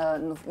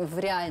в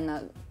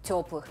реально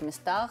теплых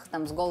местах,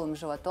 там, с голым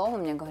животом, и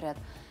мне говорят,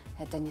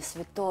 это не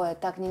святое,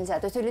 так нельзя.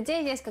 То есть у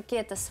людей есть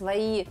какие-то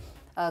свои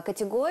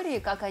категории,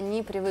 как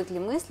они привыкли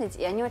мыслить,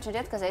 и они очень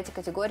редко за эти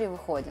категории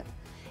выходят.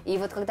 И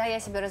вот когда я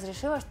себе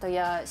разрешила, что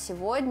я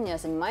сегодня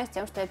занимаюсь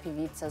тем, что я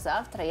певица,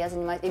 завтра я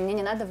занимаюсь... И мне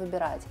не надо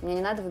выбирать. Мне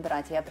не надо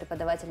выбирать, я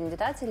преподаватель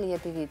медитации или я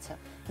певица.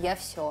 Я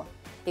все.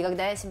 И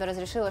когда я себе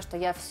разрешила, что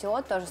я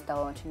все, тоже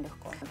стало очень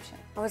легко вообще.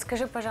 А вот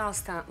скажи,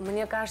 пожалуйста,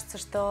 мне кажется,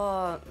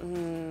 что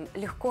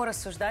легко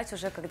рассуждать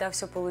уже, когда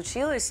все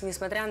получилось,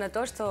 несмотря на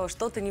то, что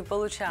что-то не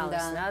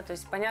получалось. Да. Да? То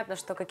есть понятно,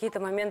 что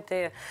какие-то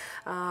моменты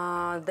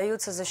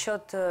даются за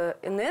счет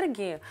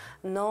энергии,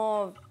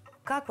 но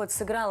как вот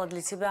сыграла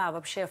для тебя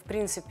вообще, в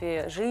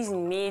принципе, жизнь,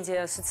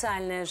 медиа,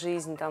 социальная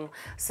жизнь, там,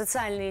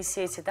 социальные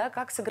сети, да?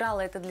 Как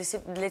сыграла это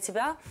для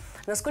тебя?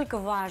 Насколько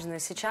важно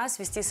сейчас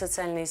вести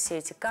социальные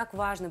сети? Как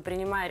важно,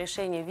 принимая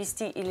решение,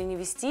 вести или не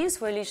вести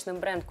свой личный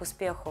бренд к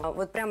успеху?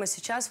 Вот прямо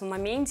сейчас, в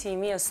моменте,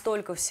 имея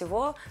столько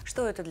всего,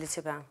 что это для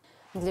тебя?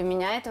 Для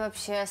меня это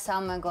вообще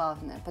самое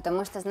главное,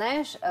 потому что,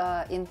 знаешь,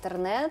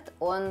 интернет,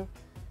 он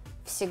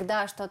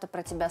всегда что-то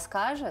про тебя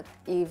скажет,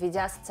 и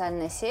ведя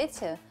социальные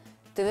сети,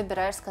 ты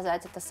выбираешь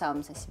сказать это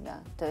сам за себя.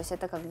 То есть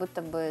это как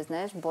будто бы,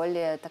 знаешь,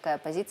 более такая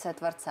позиция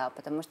творца,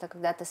 потому что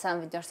когда ты сам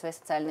ведешь свои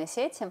социальные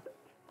сети,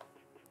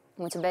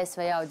 у тебя есть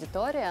своя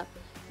аудитория,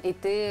 и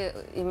ты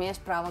имеешь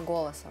право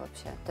голоса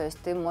вообще. То есть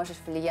ты можешь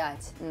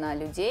влиять на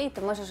людей, ты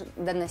можешь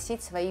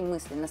доносить свои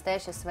мысли,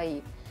 настоящие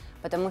свои.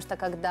 Потому что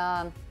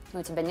когда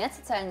у тебя нет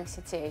социальных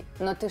сетей,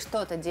 но ты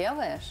что-то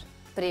делаешь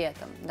при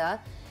этом,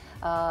 да,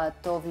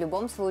 то в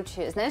любом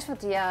случае... Знаешь,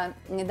 вот я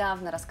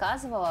недавно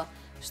рассказывала,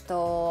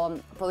 что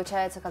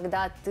получается,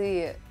 когда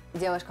ты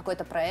делаешь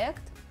какой-то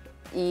проект,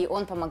 и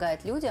он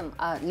помогает людям,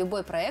 а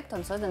любой проект,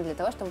 он создан для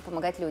того, чтобы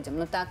помогать людям,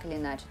 ну так или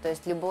иначе. То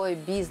есть любой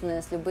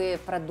бизнес, любые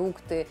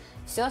продукты,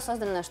 все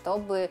создано,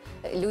 чтобы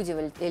люди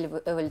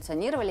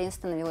эволюционировали и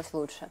становилось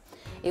лучше.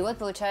 И вот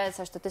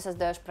получается, что ты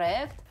создаешь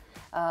проект,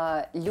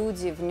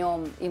 люди в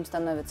нем, им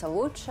становится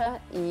лучше,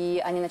 и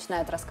они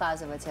начинают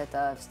рассказывать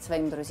это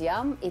своим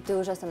друзьям, и ты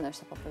уже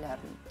становишься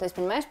популярным. То есть,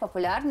 понимаешь,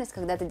 популярность,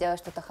 когда ты делаешь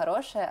что-то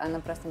хорошее, она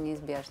просто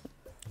неизбежна.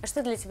 А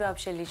что для тебя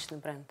вообще личный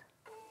бренд?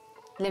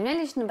 Для меня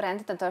личный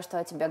бренд – это то, что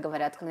о тебе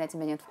говорят, когда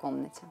тебя нет в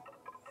комнате.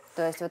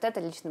 То есть вот это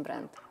личный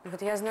бренд.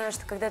 Вот я знаю,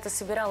 что когда ты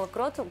собирала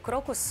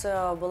крокус,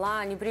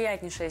 была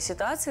неприятнейшая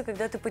ситуация,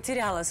 когда ты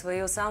потеряла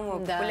свою самую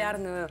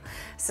популярную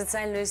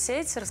социальную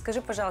сеть.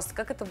 Расскажи, пожалуйста,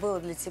 как это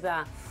было для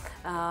тебя,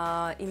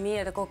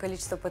 имея такое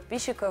количество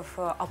подписчиков,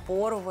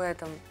 опору в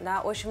этом? Да,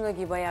 очень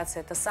многие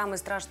боятся. Это самый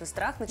страшный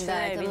страх,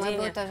 начиная ведение. Да,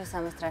 это был тоже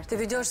самый страшный. Ты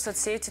ведешь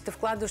соцсети, ты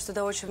вкладываешь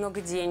туда очень много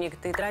денег,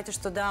 ты тратишь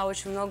туда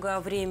очень много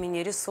времени,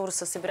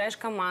 ресурсов, собираешь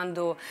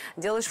команду,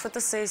 делаешь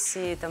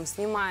фотосессии, там,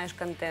 снимаешь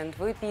контент,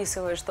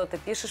 выписываешь что-то,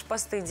 пишешь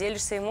посты,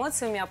 делишься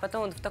эмоциями, а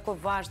потом вот в такой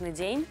важный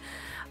день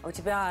у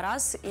тебя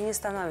раз и не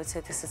становится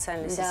этой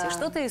социальной сети.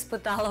 Что ты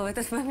испытала в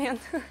этот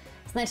момент?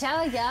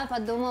 Сначала я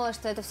подумала,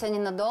 что это все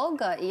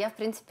ненадолго, и я, в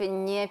принципе,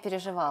 не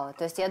переживала.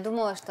 То есть я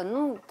думала, что,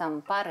 ну,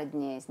 там, пара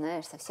дней,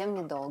 знаешь, совсем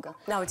недолго.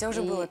 Да, у тебя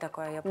уже было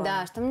такое, я помню.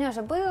 Да, что у меня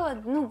уже было,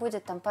 ну,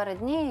 будет там пара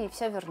дней, и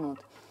все вернут.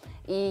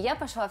 И я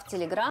пошла в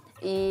Телеграм,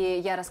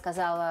 и я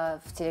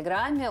рассказала в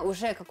Телеграме,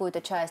 уже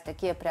какую-то часть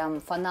такие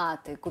прям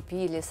фанаты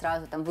купили,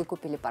 сразу там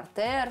выкупили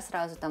партер,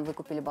 сразу там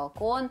выкупили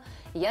балкон.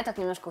 И я так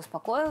немножко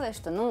успокоилась,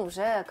 что ну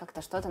уже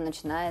как-то что-то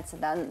начинается,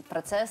 да,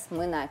 процесс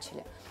мы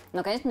начали.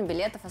 Но, конечно,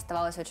 билетов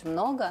оставалось очень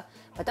много.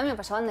 Потом я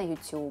пошла на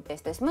YouTube.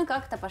 То есть мы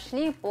как-то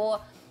пошли по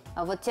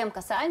вот тем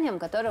касаниям,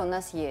 которые у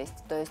нас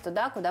есть, то есть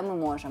туда, куда мы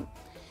можем.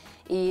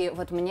 И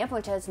вот мне,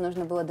 получается,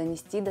 нужно было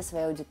донести до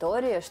своей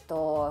аудитории,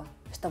 что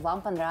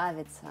вам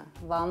понравится,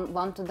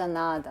 вам туда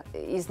надо.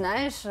 И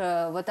знаешь,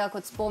 вот так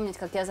вот вспомнить,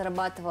 как я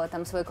зарабатывала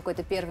там свой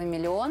какой-то первый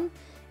миллион,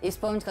 и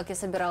вспомнить, как я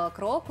собирала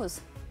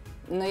крокус,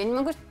 но я не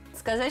могу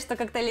сказать, что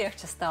как-то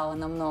легче стало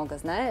намного,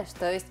 знаешь.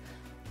 То есть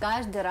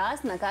каждый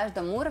раз на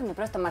каждом уровне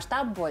просто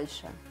масштаб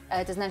больше. А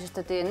это значит,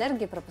 что ты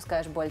энергии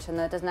пропускаешь больше,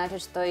 но это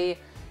значит, что и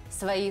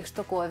своих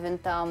штуковин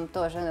там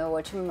тоже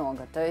очень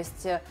много. То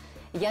есть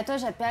я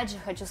тоже, опять же,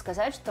 хочу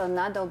сказать, что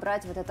надо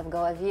убрать вот это в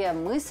голове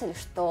мысль,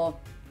 что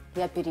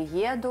я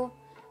перееду,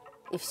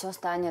 и все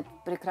станет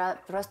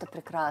просто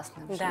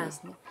прекрасно в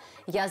жизни.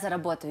 Я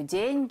заработаю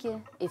деньги,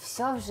 и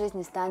все в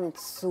жизни станет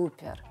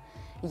супер.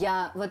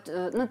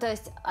 Ну, то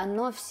есть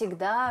оно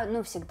всегда,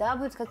 всегда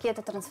будут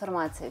какие-то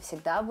трансформации,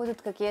 всегда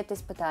будут какие-то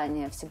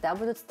испытания, всегда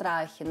будут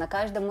страхи, на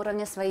каждом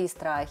уровне свои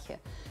страхи.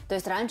 То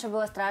есть раньше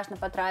было страшно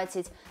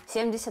потратить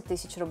 70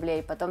 тысяч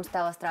рублей, потом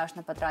стало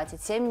страшно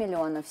потратить 7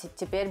 миллионов,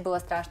 теперь было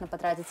страшно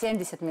потратить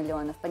 70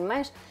 миллионов,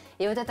 понимаешь?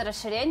 И вот это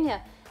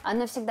расширение,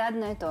 оно всегда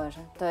одно и то же.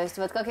 То есть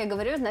вот как я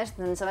говорю, знаешь,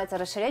 это называется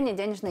расширение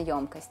денежной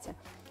емкости.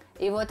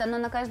 И вот оно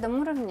на каждом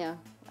уровне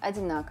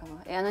одинаково,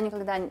 и оно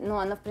никогда,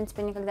 оно в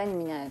принципе никогда не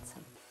меняется.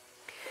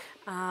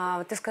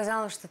 Ты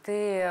сказала, что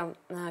ты,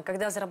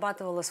 когда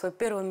зарабатывала свой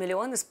первый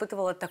миллион,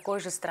 испытывала такой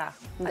же страх.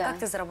 Да. А как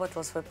ты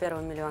заработала свой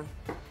первый миллион?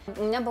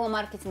 У меня было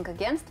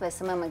маркетинг-агентство,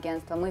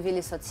 СММ-агентство. Мы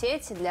вели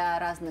соцсети для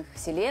разных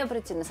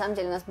селебрити. На самом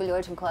деле у нас были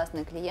очень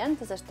классные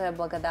клиенты, за что я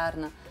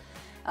благодарна.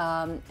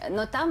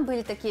 Но там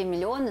были такие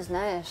миллионы,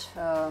 знаешь,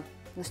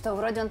 что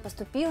вроде он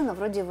поступил, но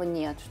вроде его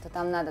нет, что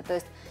там надо. То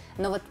есть,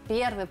 но вот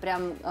первый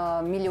прям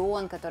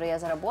миллион, который я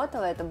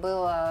заработала, это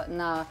было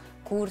на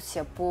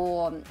курсе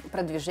по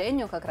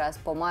продвижению как раз,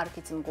 по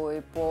маркетингу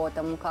и по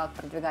тому, как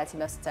продвигать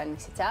себя в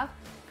социальных сетях.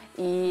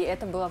 И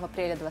это было в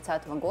апреле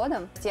 2020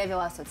 года. Я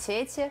вела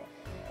соцсети,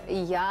 и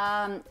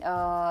я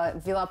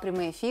вела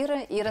прямые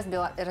эфиры и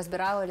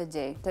разбирала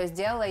людей. То есть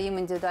делала им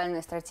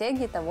индивидуальные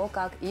стратегии того,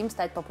 как им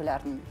стать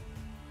популярными.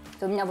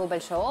 У меня был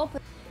большой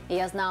опыт, и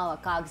я знала,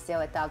 как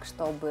сделать так,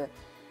 чтобы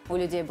у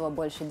людей было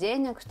больше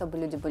денег, чтобы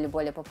люди были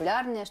более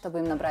популярнее, чтобы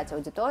им набрать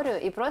аудиторию.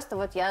 И просто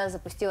вот я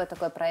запустила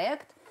такой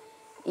проект,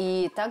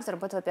 и так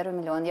заработала первый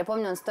миллион. Я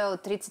помню, он стоил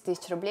 30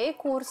 тысяч рублей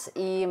курс,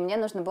 и мне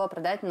нужно было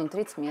продать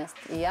 30 мест.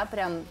 И я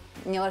прям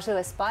не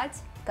ложилась спать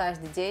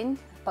каждый день,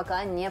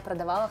 пока не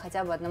продавала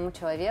хотя бы одному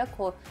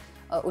человеку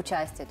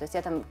участие. То есть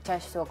я там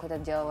чаще всего какой-то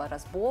делала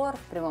разбор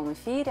в прямом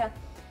эфире.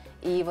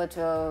 И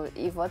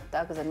вот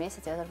так за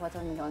месяц я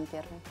заработала миллион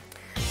первый.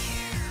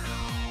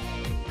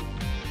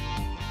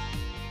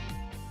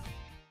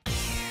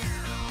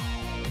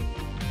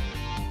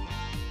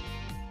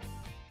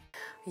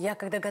 Я,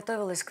 когда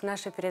готовилась к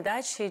нашей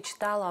передаче,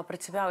 читала про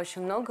тебя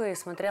очень много и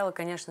смотрела,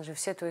 конечно же,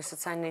 все твои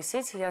социальные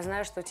сети. Я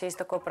знаю, что у тебя есть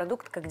такой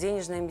продукт, как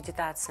денежная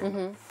медитация.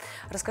 Угу.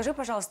 Расскажи,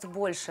 пожалуйста,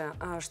 больше,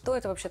 что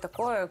это вообще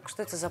такое,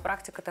 что это за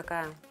практика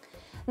такая?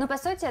 Ну, по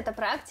сути, эта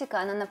практика,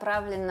 она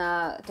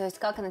направлена, то есть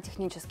как она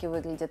технически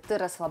выглядит. Ты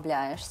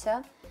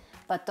расслабляешься,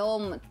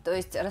 потом, то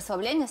есть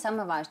расслабление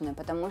самое важное,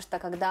 потому что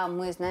когда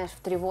мы, знаешь, в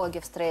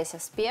тревоге, в стрессе,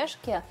 в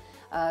спешке,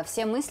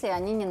 все мысли,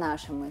 они не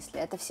наши мысли.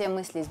 Это все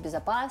мысли из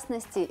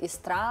безопасности, из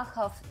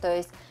страхов. То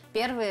есть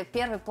первый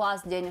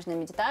пласт денежной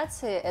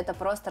медитации – это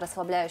просто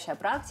расслабляющая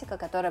практика,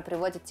 которая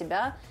приводит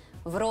тебя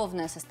в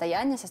ровное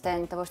состояние,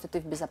 состояние того, что ты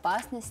в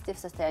безопасности, в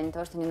состоянии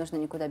того, что не нужно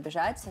никуда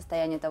бежать, в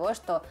состоянии того,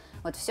 что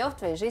вот все в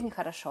твоей жизни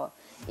хорошо.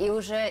 И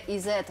уже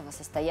из этого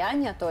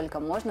состояния только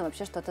можно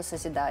вообще что-то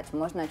созидать,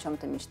 можно о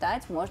чем-то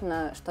мечтать,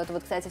 можно что-то...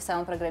 Вот, кстати, в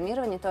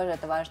самопрограммировании тоже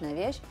это важная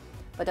вещь,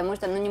 потому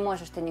что, ну, не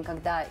можешь ты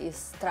никогда из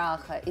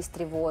страха, из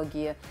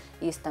тревоги,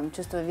 из там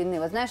чувства вины,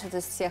 вот знаешь, вот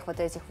из всех вот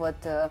этих вот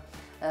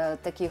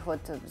таких вот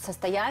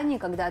состояний,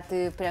 когда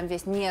ты прям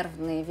весь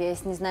нервный,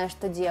 весь не знаешь,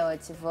 что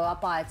делать, в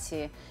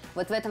апатии.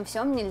 Вот в этом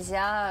всем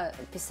нельзя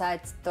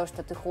писать то,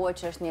 что ты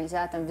хочешь,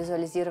 нельзя там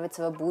визуализировать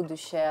свое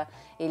будущее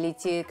или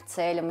идти к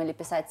целям, или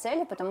писать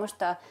цели, потому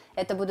что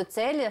это будут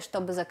цели,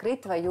 чтобы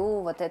закрыть твою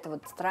вот это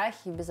вот страхи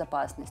и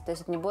безопасность. То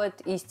есть это не будет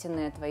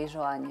истинные твои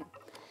желания.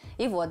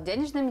 И вот,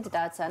 денежная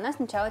медитация, она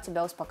сначала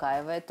тебя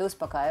успокаивает, ты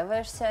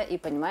успокаиваешься и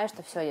понимаешь,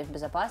 что все, я в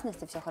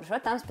безопасности, все хорошо.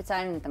 Там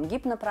специальные там,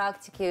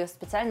 гипнопрактики,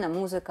 специальная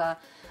музыка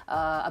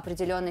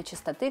определенной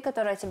частоты,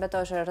 которая тебя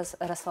тоже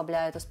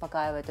расслабляет,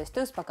 успокаивает, то есть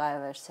ты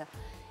успокаиваешься.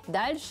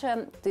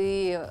 Дальше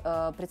ты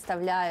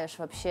представляешь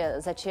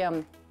вообще,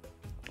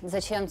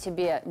 зачем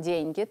тебе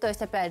деньги, то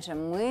есть, опять же,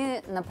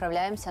 мы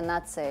направляемся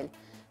на цель,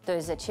 то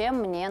есть, зачем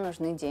мне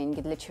нужны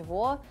деньги, для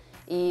чего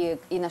и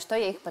на что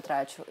я их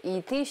потрачу.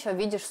 И ты еще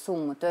видишь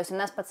сумму. То есть у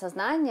нас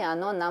подсознание,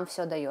 оно нам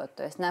все дает.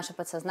 То есть наше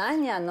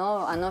подсознание,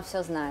 оно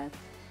все знает.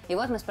 И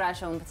вот мы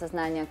спрашиваем у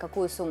подсознания,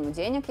 какую сумму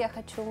денег я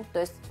хочу.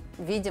 То есть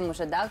видим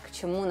уже, да, к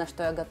чему, на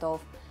что я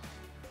готов.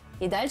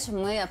 И дальше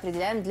мы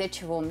определяем, для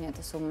чего мне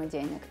эта сумма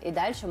денег. И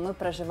дальше мы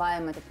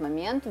проживаем этот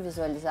момент в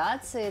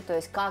визуализации, то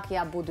есть как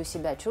я буду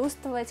себя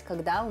чувствовать,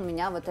 когда у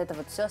меня вот это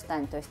вот все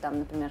станет. То есть там,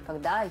 например,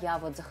 когда я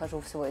вот захожу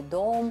в свой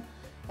дом,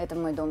 это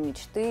мой дом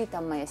мечты,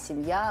 там моя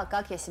семья,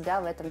 как я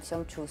себя в этом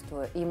всем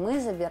чувствую. И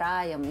мы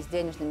забираем из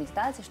денежной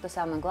медитации, что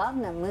самое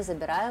главное, мы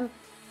забираем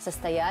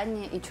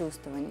состояние и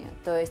чувствование.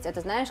 То есть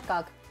это, знаешь,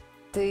 как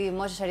ты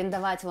можешь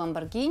арендовать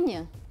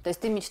Ламборгини, то есть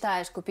ты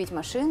мечтаешь купить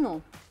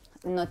машину,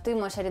 но ты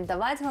можешь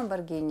арендовать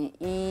Ламборгини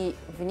и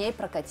в ней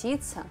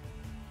прокатиться.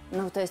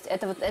 Ну, то есть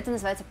это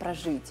называется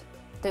прожить.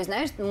 То есть,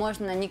 знаешь,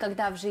 можно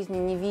никогда в жизни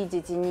не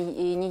видеть и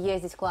не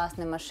ездить в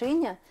классной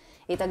машине,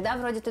 и тогда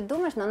вроде ты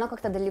думаешь, но оно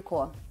как-то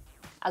далеко.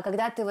 А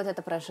когда ты вот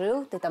это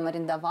прожил, ты там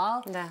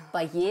арендовал, да,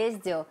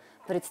 поездил,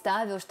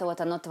 представил, что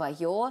вот оно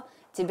твое,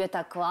 тебе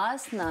так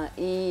классно.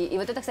 И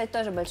вот это, кстати,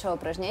 тоже большое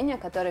упражнение,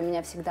 которое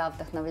меня всегда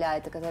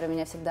вдохновляет и которое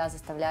меня всегда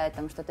заставляет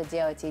там что-то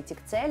делать и идти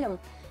к целям,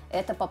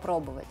 это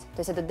попробовать. То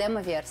есть это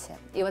демо-версия.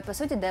 И вот, по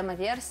сути,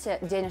 демо-версия,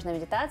 денежная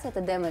медитация –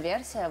 это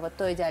демо-версия вот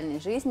той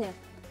идеальной жизни,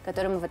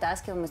 которую мы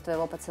вытаскиваем из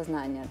твоего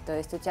подсознания. То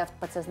есть у тебя в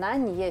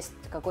подсознании есть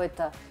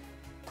какой-то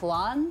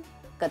план,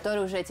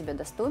 который уже тебе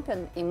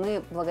доступен, и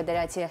мы,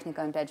 благодаря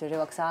техникам, опять же,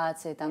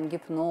 релаксации, там,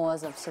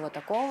 гипноза, всего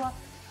такого,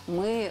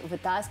 мы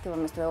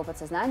вытаскиваем из твоего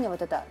подсознания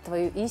вот это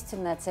твою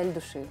истинная цель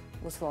души,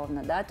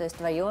 условно, да, то есть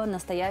твое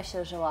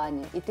настоящее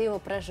желание, и ты его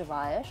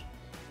проживаешь,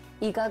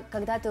 и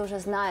когда ты уже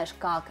знаешь,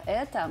 как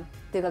это,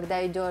 ты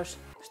когда идешь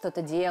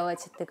что-то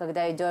делать, ты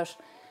когда идешь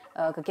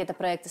какие-то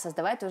проекты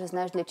создавать, ты уже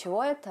знаешь, для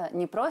чего это,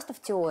 не просто в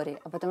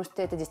теории, а потому что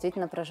ты это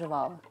действительно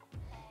проживала.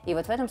 И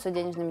вот в этом суть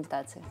денежной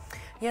медитации.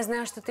 Я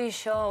знаю, что ты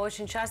еще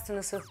очень часто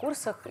на своих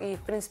курсах и,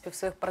 в принципе, в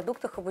своих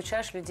продуктах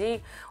обучаешь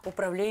людей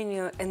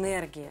управлению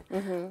энергией.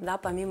 Да,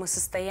 помимо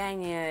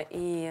состояния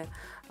и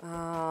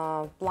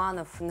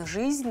планов на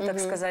жизнь, так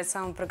сказать,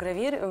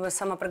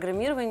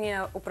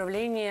 самопрограммирование,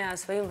 управление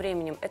своим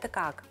временем. Это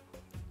как?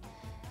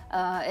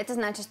 Это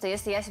значит, что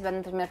если я себя,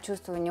 например,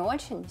 чувствую не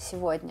очень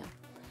сегодня,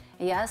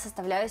 я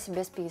составляю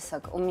себе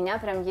список. У меня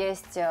прям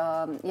есть,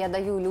 я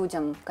даю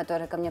людям,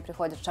 которые ко мне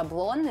приходят,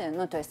 шаблоны,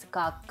 ну, то есть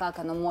как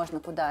оно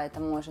можно, куда это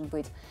может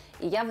быть.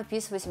 И я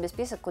выписываю себе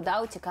список,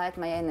 куда утекает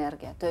моя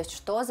энергия. То есть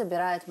что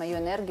забирает мою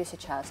энергию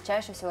сейчас.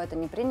 Чаще всего это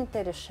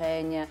непринятые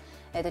решения,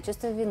 это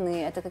чувство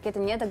вины, это какие-то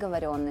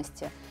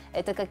недоговоренности,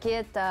 это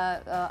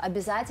какие-то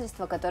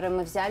обязательства, которые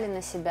мы взяли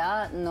на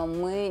себя, но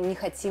мы не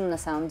хотим на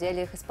самом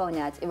деле их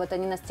исполнять. И вот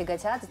они нас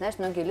тяготят. Знаешь,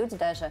 многие люди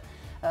даже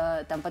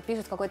там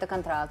подпишут какой-то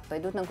контракт,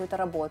 пойдут на какую-то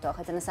работу, а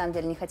хотя на самом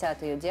деле не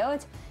хотят ее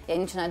делать, и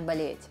они начинают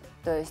болеть.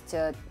 То есть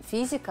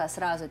физика,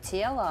 сразу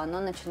тело,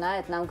 оно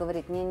начинает нам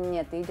говорить: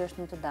 не-не-не, ты идешь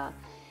не туда.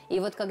 И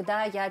вот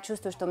когда я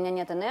чувствую, что у меня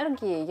нет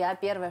энергии, я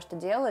первое, что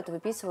делаю, это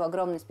выписываю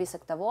огромный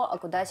список того, а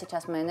куда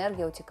сейчас моя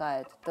энергия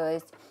утекает. То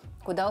есть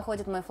куда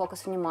уходит мой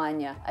фокус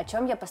внимания, о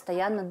чем я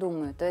постоянно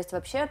думаю. То есть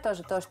вообще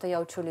тоже то, что я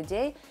учу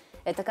людей,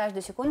 это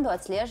каждую секунду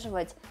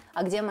отслеживать,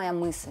 а где моя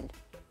мысль.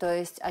 То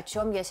есть о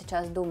чем я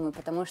сейчас думаю,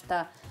 потому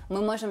что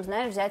мы можем,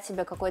 знаешь, взять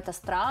себе какой-то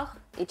страх,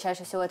 и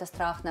чаще всего это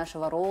страх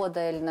нашего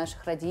рода или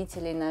наших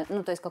родителей,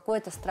 ну, то есть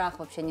какой-то страх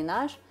вообще не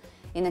наш,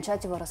 и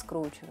начать его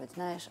раскручивать,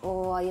 знаешь,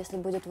 а если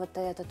будет вот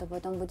это, то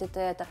потом будет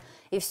это,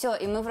 и все,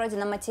 и мы вроде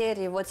на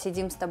материи вот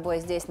сидим с тобой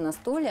здесь на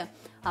стуле,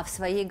 а в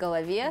своей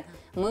голове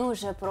мы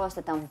уже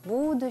просто там в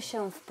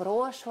будущем, в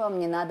прошлом,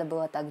 не надо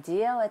было так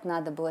делать,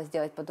 надо было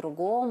сделать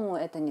по-другому,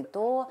 это не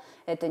то,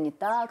 это не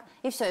так,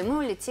 и все, и мы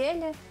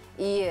улетели,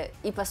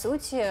 и по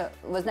сути,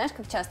 вот знаешь,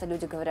 как часто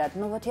люди говорят,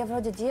 ну вот я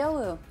вроде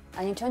делаю,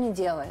 а ничего не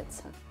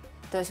делается.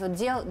 То есть вот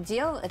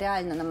дел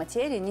реально на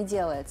материи не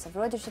делается.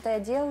 Вроде что-то я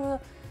делаю,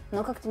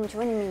 но как-то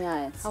ничего не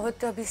меняется. А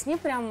вот объясни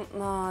прям,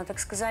 так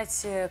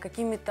сказать,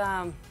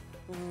 какими-то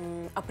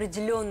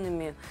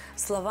определенными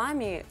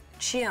словами,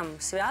 чем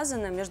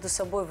связано между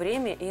собой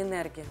время и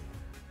энергия.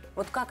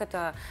 Вот как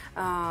это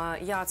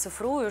я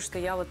оцифрую, что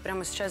я вот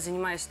прямо сейчас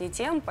занимаюсь не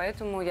тем,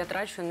 поэтому я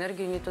трачу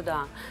энергию не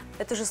туда.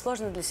 Это же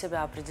сложно для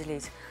себя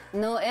определить.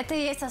 Но это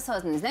и есть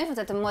осознанность. Знаешь, вот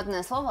это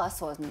модное слово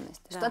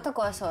осознанность. Да. Что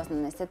такое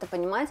осознанность? Это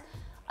понимать,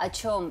 о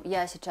чем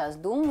я сейчас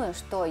думаю,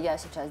 что я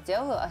сейчас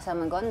делаю, а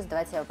самое главное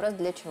задавать себе вопрос,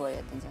 для чего я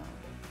это делаю.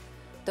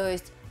 То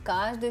есть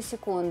каждую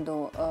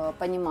секунду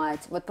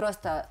понимать, вот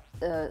просто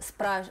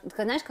спрашивать,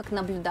 знаешь, как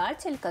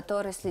наблюдатель,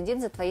 который следит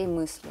за твоей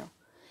мыслью.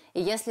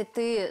 И если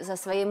ты за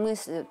своей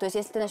мыслью, то есть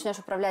если ты начнешь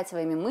управлять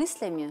своими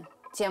мыслями,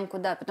 тем,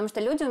 куда... Потому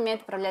что люди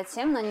умеют управлять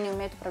всем, но они не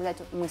умеют управлять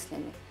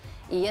мыслями.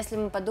 И если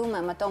мы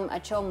подумаем о том, о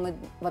чем мы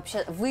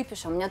вообще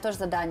выпишем, у меня тоже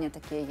задания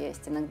такие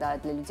есть иногда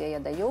для людей, я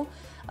даю,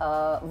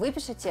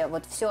 выпишите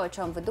вот все, о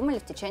чем вы думали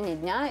в течение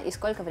дня и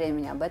сколько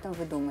времени об этом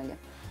вы думали.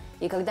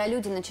 И когда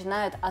люди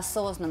начинают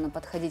осознанно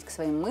подходить к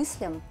своим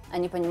мыслям,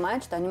 они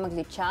понимают, что они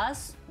могли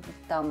час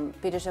там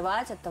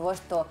переживать от того,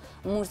 что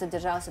муж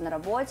задержался на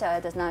работе, а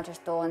это значит,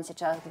 что он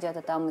сейчас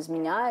где-то там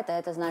изменяет, а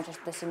это значит,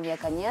 что семье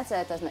конец, а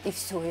это и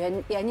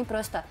все. И они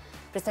просто...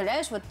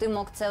 Представляешь, вот ты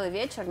мог целый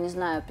вечер, не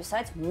знаю,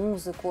 писать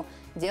музыку,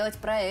 делать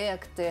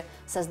проекты,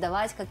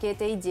 создавать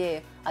какие-то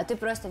идеи, а ты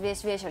просто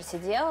весь вечер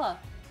сидела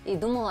и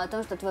думала о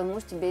том, что твой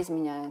муж тебе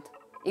изменяет.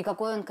 И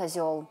какой он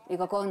козел, и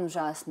какой он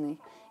ужасный.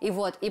 И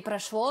вот, и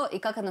прошло, и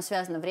как оно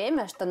связано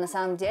время, что на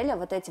самом деле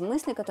вот эти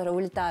мысли, которые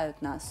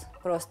улетают нас,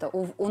 просто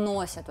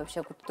уносят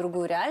вообще какую-то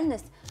другую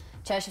реальность,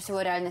 чаще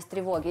всего реальность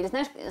тревоги. Или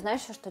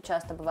знаешь, что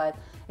часто бывает?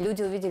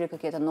 Люди увидели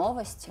какие-то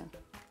новости,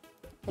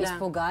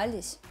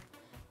 испугались,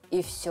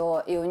 и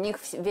все. И у них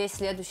весь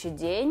следующий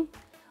день,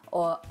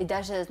 и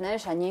даже,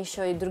 знаешь, они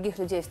еще и других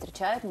людей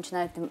встречают,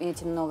 начинают им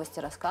эти новости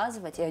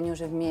рассказывать, и они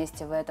уже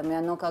вместе в этом. И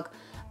оно как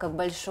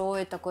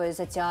большой такой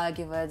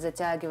затягивает,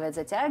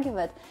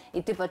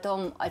 и ты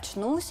потом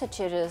очнулся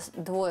через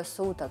 2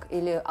 суток,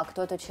 а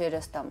кто-то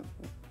через там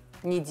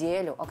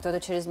неделю, а кто-то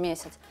через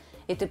месяц.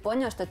 И ты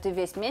понял, что ты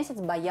весь месяц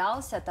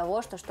боялся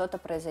того, что что-то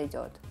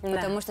произойдет. Да.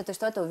 Потому что ты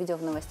что-то увидел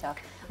в новостях.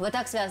 Вот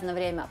так связано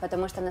время.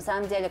 Потому что на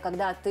самом деле,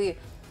 когда ты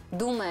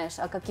думаешь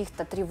о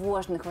каких-то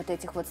тревожных вот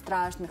этих вот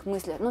страшных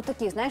мыслях, ну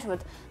такие, знаешь, вот,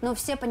 ну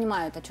все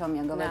понимают, о чем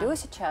я говорю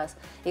сейчас.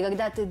 И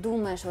когда ты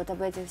думаешь вот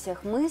об этих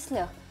всех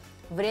мыслях,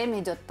 время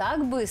идет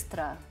так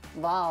быстро,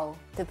 вау,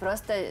 ты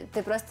просто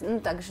ну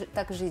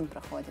так жизнь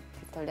проходит,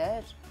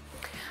 представляешь?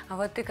 А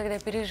вот ты, когда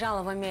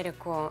переезжала в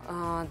Америку,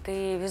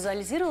 ты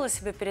визуализировала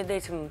себя перед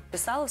этим?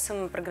 Писала в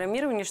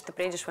самопрограммировании, что ты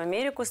приедешь в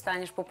Америку,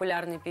 станешь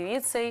популярной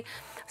певицей,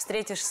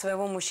 встретишь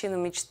своего мужчину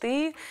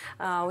мечты,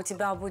 у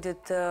тебя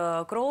будет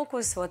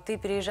крокус. Вот ты,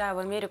 переезжая в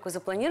Америку,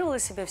 запланировала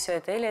себе все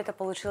это или это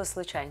получилось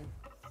случайно?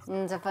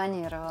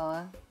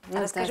 Запланировала.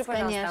 Расскажи,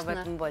 пожалуйста, об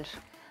этом больше.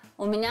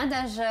 У меня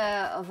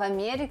даже в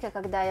Америке,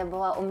 когда я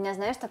была, у меня,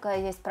 знаешь,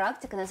 такая есть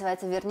практика,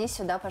 называется «Вернись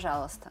сюда,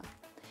 пожалуйста».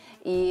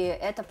 И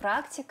эта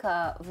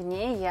практика, в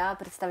ней я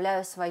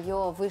представляю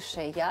свое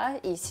высшее «я».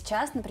 И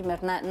сейчас,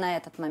 например, на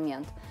этот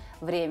момент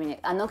времени,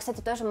 оно,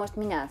 кстати, тоже может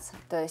меняться.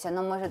 То есть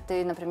оно может,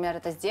 ты, например,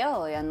 это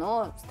сделала, и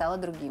оно стало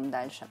другим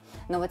дальше.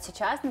 Но вот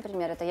сейчас,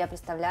 например, это я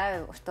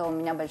представляю, что у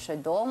меня большой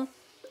дом,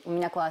 у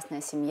меня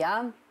классная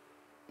семья,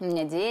 у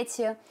меня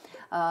дети.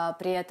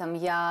 При этом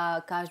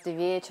я каждый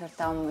вечер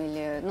там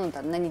или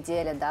на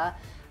неделе, да,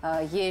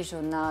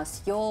 езжу на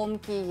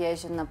съемки,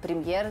 езжу на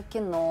премьеры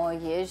кино,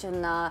 езжу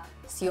на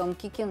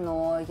съемки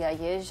кино, я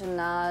езжу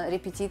на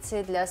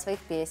репетиции для своих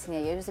песен,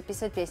 я езжу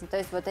записывать песни. То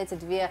есть вот эти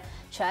 2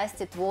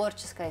 части,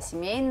 творческая и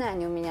семейная,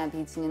 они у меня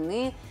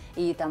объединены.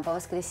 И там по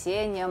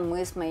воскресеньям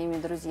мы с моими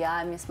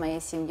друзьями, с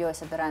моей семьей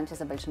собираемся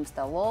за большим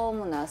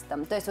столом. У нас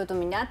там... То есть вот у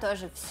меня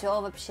тоже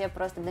все вообще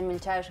просто до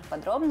мельчайших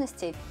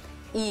подробностей.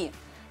 И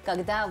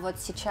когда вот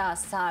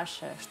сейчас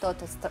Саше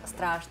что-то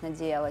страшно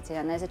делать, или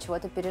она из-за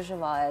чего-то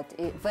переживает,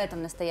 и в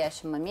этом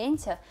настоящем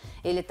моменте,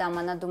 или там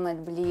она думает,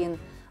 блин,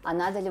 а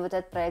надо ли вот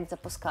этот проект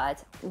запускать?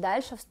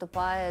 Дальше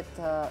вступает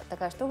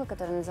такая штука,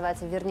 которая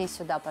называется «Вернись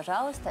сюда,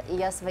 пожалуйста», и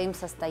я своим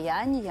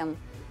состоянием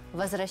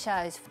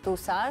возвращаюсь в ту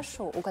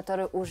Сашу, у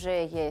которой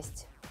уже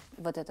есть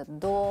вот этот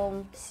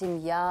дом,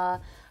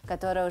 семья,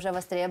 которая уже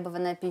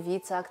востребованная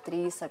певица,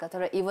 актриса,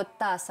 и вот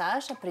та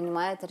Саша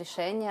принимает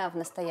решения в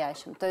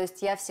настоящем. То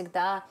есть я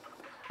всегда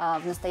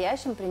в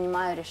настоящем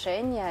принимаю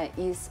решения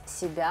из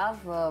себя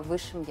в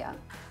высшем я.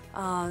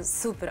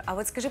 Супер. А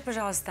вот скажи,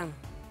 пожалуйста,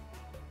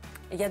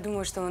 я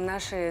думаю, что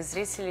наши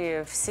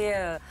зрители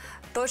все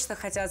точно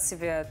хотят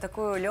себе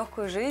такую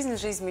легкую жизнь,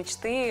 жизнь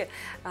мечты.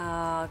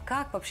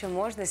 Как вообще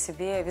можно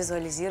себе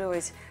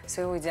визуализировать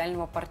своего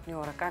идеального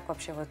партнера? Как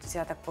вообще вот у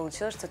тебя так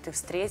получилось, что ты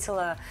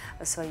встретила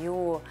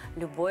свою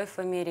любовь в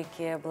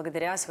Америке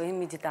благодаря своим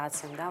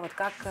медитациям? Да? Вот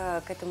как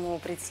к этому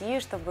прийти,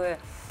 чтобы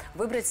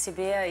выбрать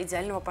себе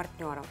идеального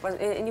партнера?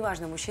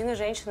 Неважно, мужчина,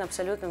 женщина,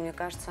 абсолютно, мне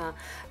кажется,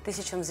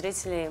 тысячам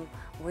зрителей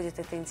будет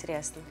это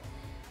интересно.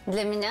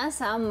 Для меня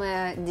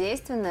самое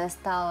действенное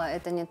стало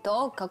это не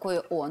то, какой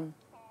он,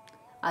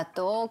 а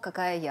то,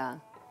 какая я.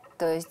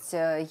 То есть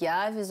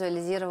я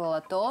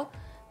визуализировала то,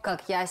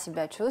 как я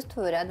себя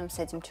чувствую рядом с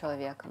этим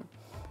человеком.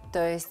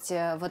 То есть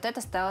вот это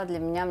стало для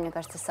меня, мне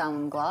кажется,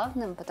 самым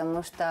главным,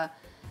 потому что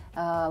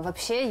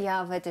вообще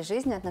я в этой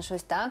жизни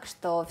отношусь так,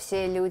 что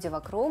все люди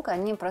вокруг,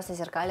 они просто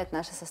зеркалят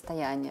наше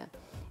состояние.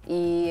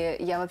 И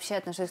я вообще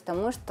отношусь к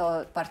тому,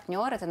 что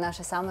партнер – это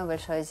наше самое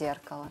большое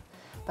зеркало.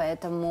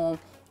 Поэтому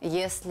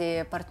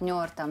если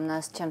партнер там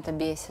нас чем-то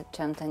бесит,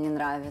 чем-то не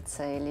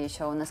нравится, или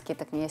еще у нас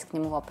какие-то есть к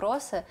нему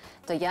вопросы,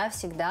 то я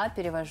всегда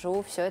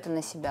перевожу все это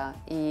на себя.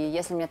 И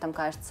если мне там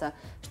кажется,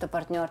 что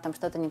партнер там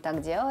что-то не так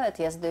делает,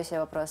 я задаю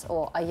себе вопрос: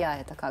 а я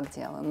это как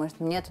делаю?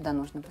 Может, мне туда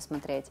нужно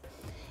посмотреть?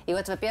 И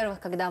вот, во-первых,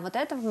 когда вот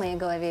это в моей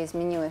голове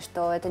изменилось,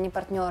 что это не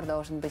партнер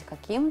должен быть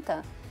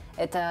каким-то,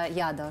 это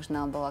я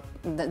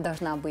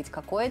должна быть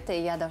какой-то,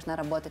 и я должна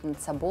работать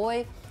над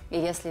собой. И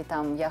если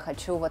там я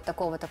хочу вот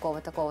такого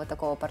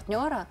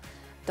партнера,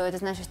 то это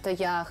значит, что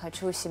я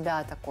хочу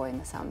себя такой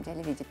на самом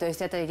деле видеть. То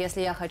есть это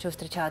если я хочу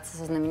встречаться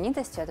со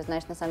знаменитостью, это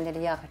значит, на самом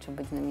деле я хочу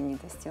быть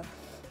знаменитостью.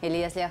 Или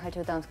если я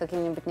хочу там с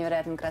каким-нибудь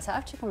невероятным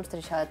красавчиком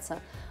встречаться,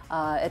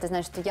 это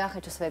значит, что я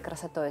хочу своей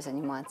красотой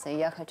заниматься, и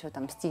я хочу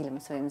там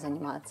стилем своим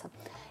заниматься.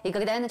 И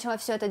когда я начала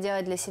все это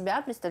делать для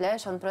себя,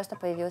 представляешь, он просто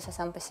появился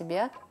сам по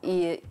себе.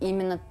 И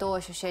именно то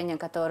ощущение,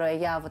 которое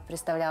я вот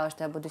представляла,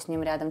 что я буду с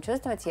ним рядом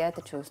чувствовать, я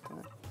это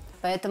чувствую.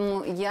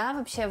 Поэтому я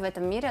вообще в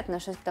этом мире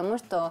отношусь к тому,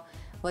 что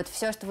вот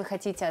все, что вы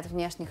хотите от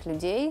внешних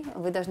людей,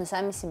 вы должны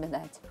сами себе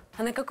дать.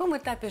 А на каком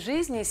этапе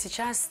жизни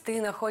сейчас ты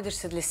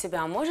находишься для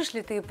себя? Можешь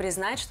ли ты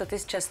признать, что ты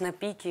сейчас на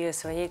пике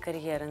своей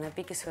карьеры, на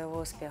пике своего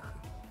успеха?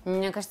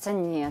 Мне кажется,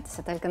 нет,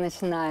 все только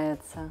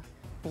начинается.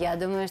 Я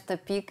думаю, что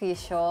пик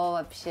еще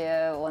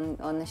вообще,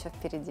 он еще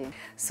впереди.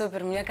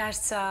 Супер, мне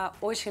кажется,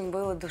 очень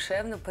было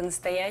душевно,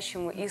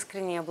 по-настоящему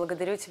искренне. Я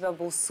благодарю тебя,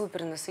 был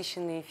супер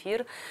насыщенный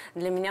эфир.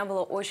 Для меня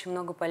было очень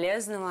много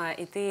полезного,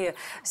 и ты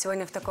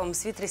сегодня в таком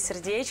свитере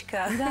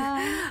сердечко. Да,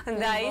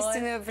 да,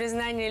 истинное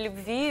признание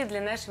любви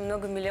для нашей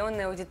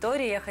многомиллионной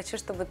аудитории. Я хочу,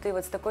 чтобы ты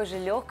вот с такой же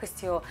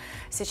легкостью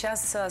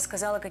сейчас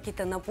сказала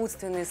какие-то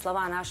напутственные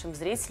слова нашим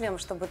зрителям,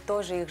 чтобы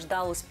тоже их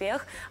ждал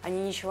успех,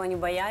 они ничего не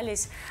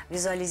боялись,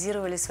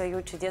 визуализировали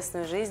свою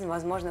чудесную жизнь,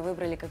 возможно,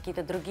 выбрали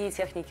какие-то другие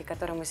техники,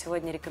 которые мы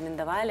сегодня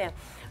рекомендовали.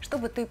 Что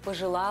бы ты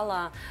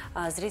пожелала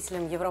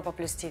зрителям Европа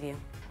Плюс ТВ?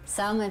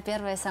 Самое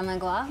первое и самое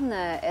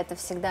главное – это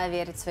всегда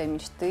верить в свои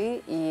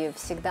мечты и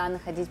всегда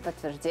находить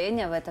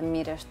подтверждение в этом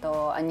мире,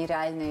 что они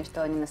реальные,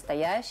 что они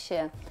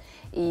настоящие.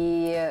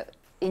 И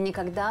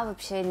никогда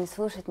вообще не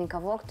слушать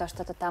никого, кто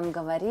что-то там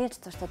говорит,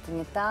 что что-то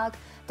не так.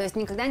 То есть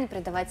никогда не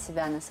предавать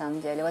себя на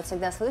самом деле. Вот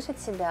всегда слышать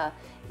себя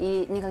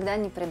и никогда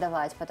не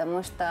предавать,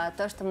 потому что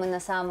то, что мы на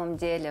самом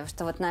деле,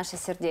 что вот наше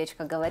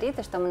сердечко говорит,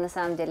 и что мы на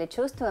самом деле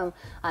чувствуем,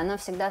 оно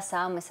всегда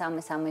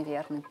самый-самый-самый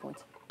верный путь.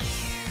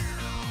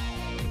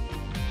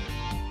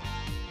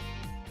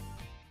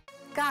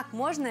 Как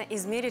можно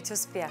измерить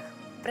успех?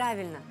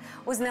 Правильно,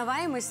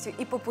 узнаваемостью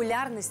и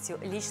популярностью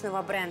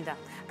личного бренда,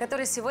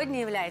 который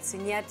сегодня является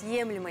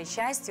неотъемлемой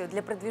частью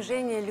для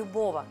продвижения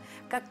любого,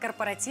 как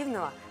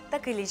корпоративного,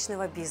 так и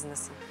личного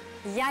бизнеса.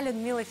 Я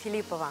Людмила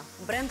Филиппова,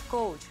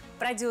 бренд-коуч,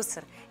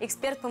 продюсер,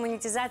 эксперт по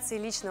монетизации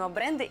личного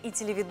бренда и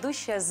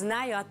телеведущая,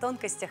 знаю о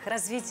тонкостях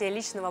развития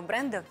личного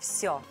бренда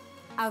все.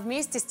 А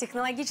вместе с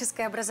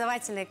технологической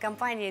образовательной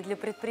компанией для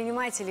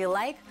предпринимателей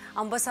 «Лайк»,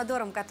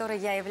 амбассадором которой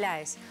я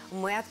являюсь,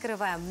 мы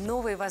открываем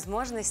новые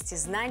возможности,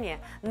 знания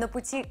на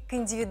пути к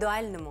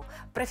индивидуальному,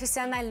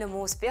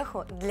 профессиональному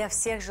успеху для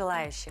всех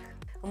желающих.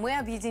 Мы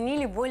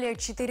объединили более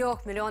 4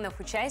 миллионов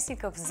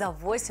участников за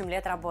 8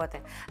 лет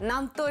работы.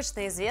 Нам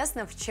точно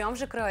известно, в чем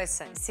же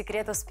кроется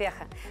секрет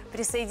успеха.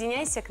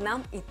 Присоединяйся к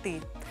нам и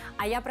ты.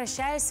 А я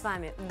прощаюсь с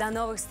вами. До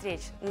новых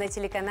встреч на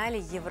телеканале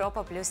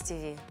Европа Плюс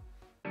ТВ.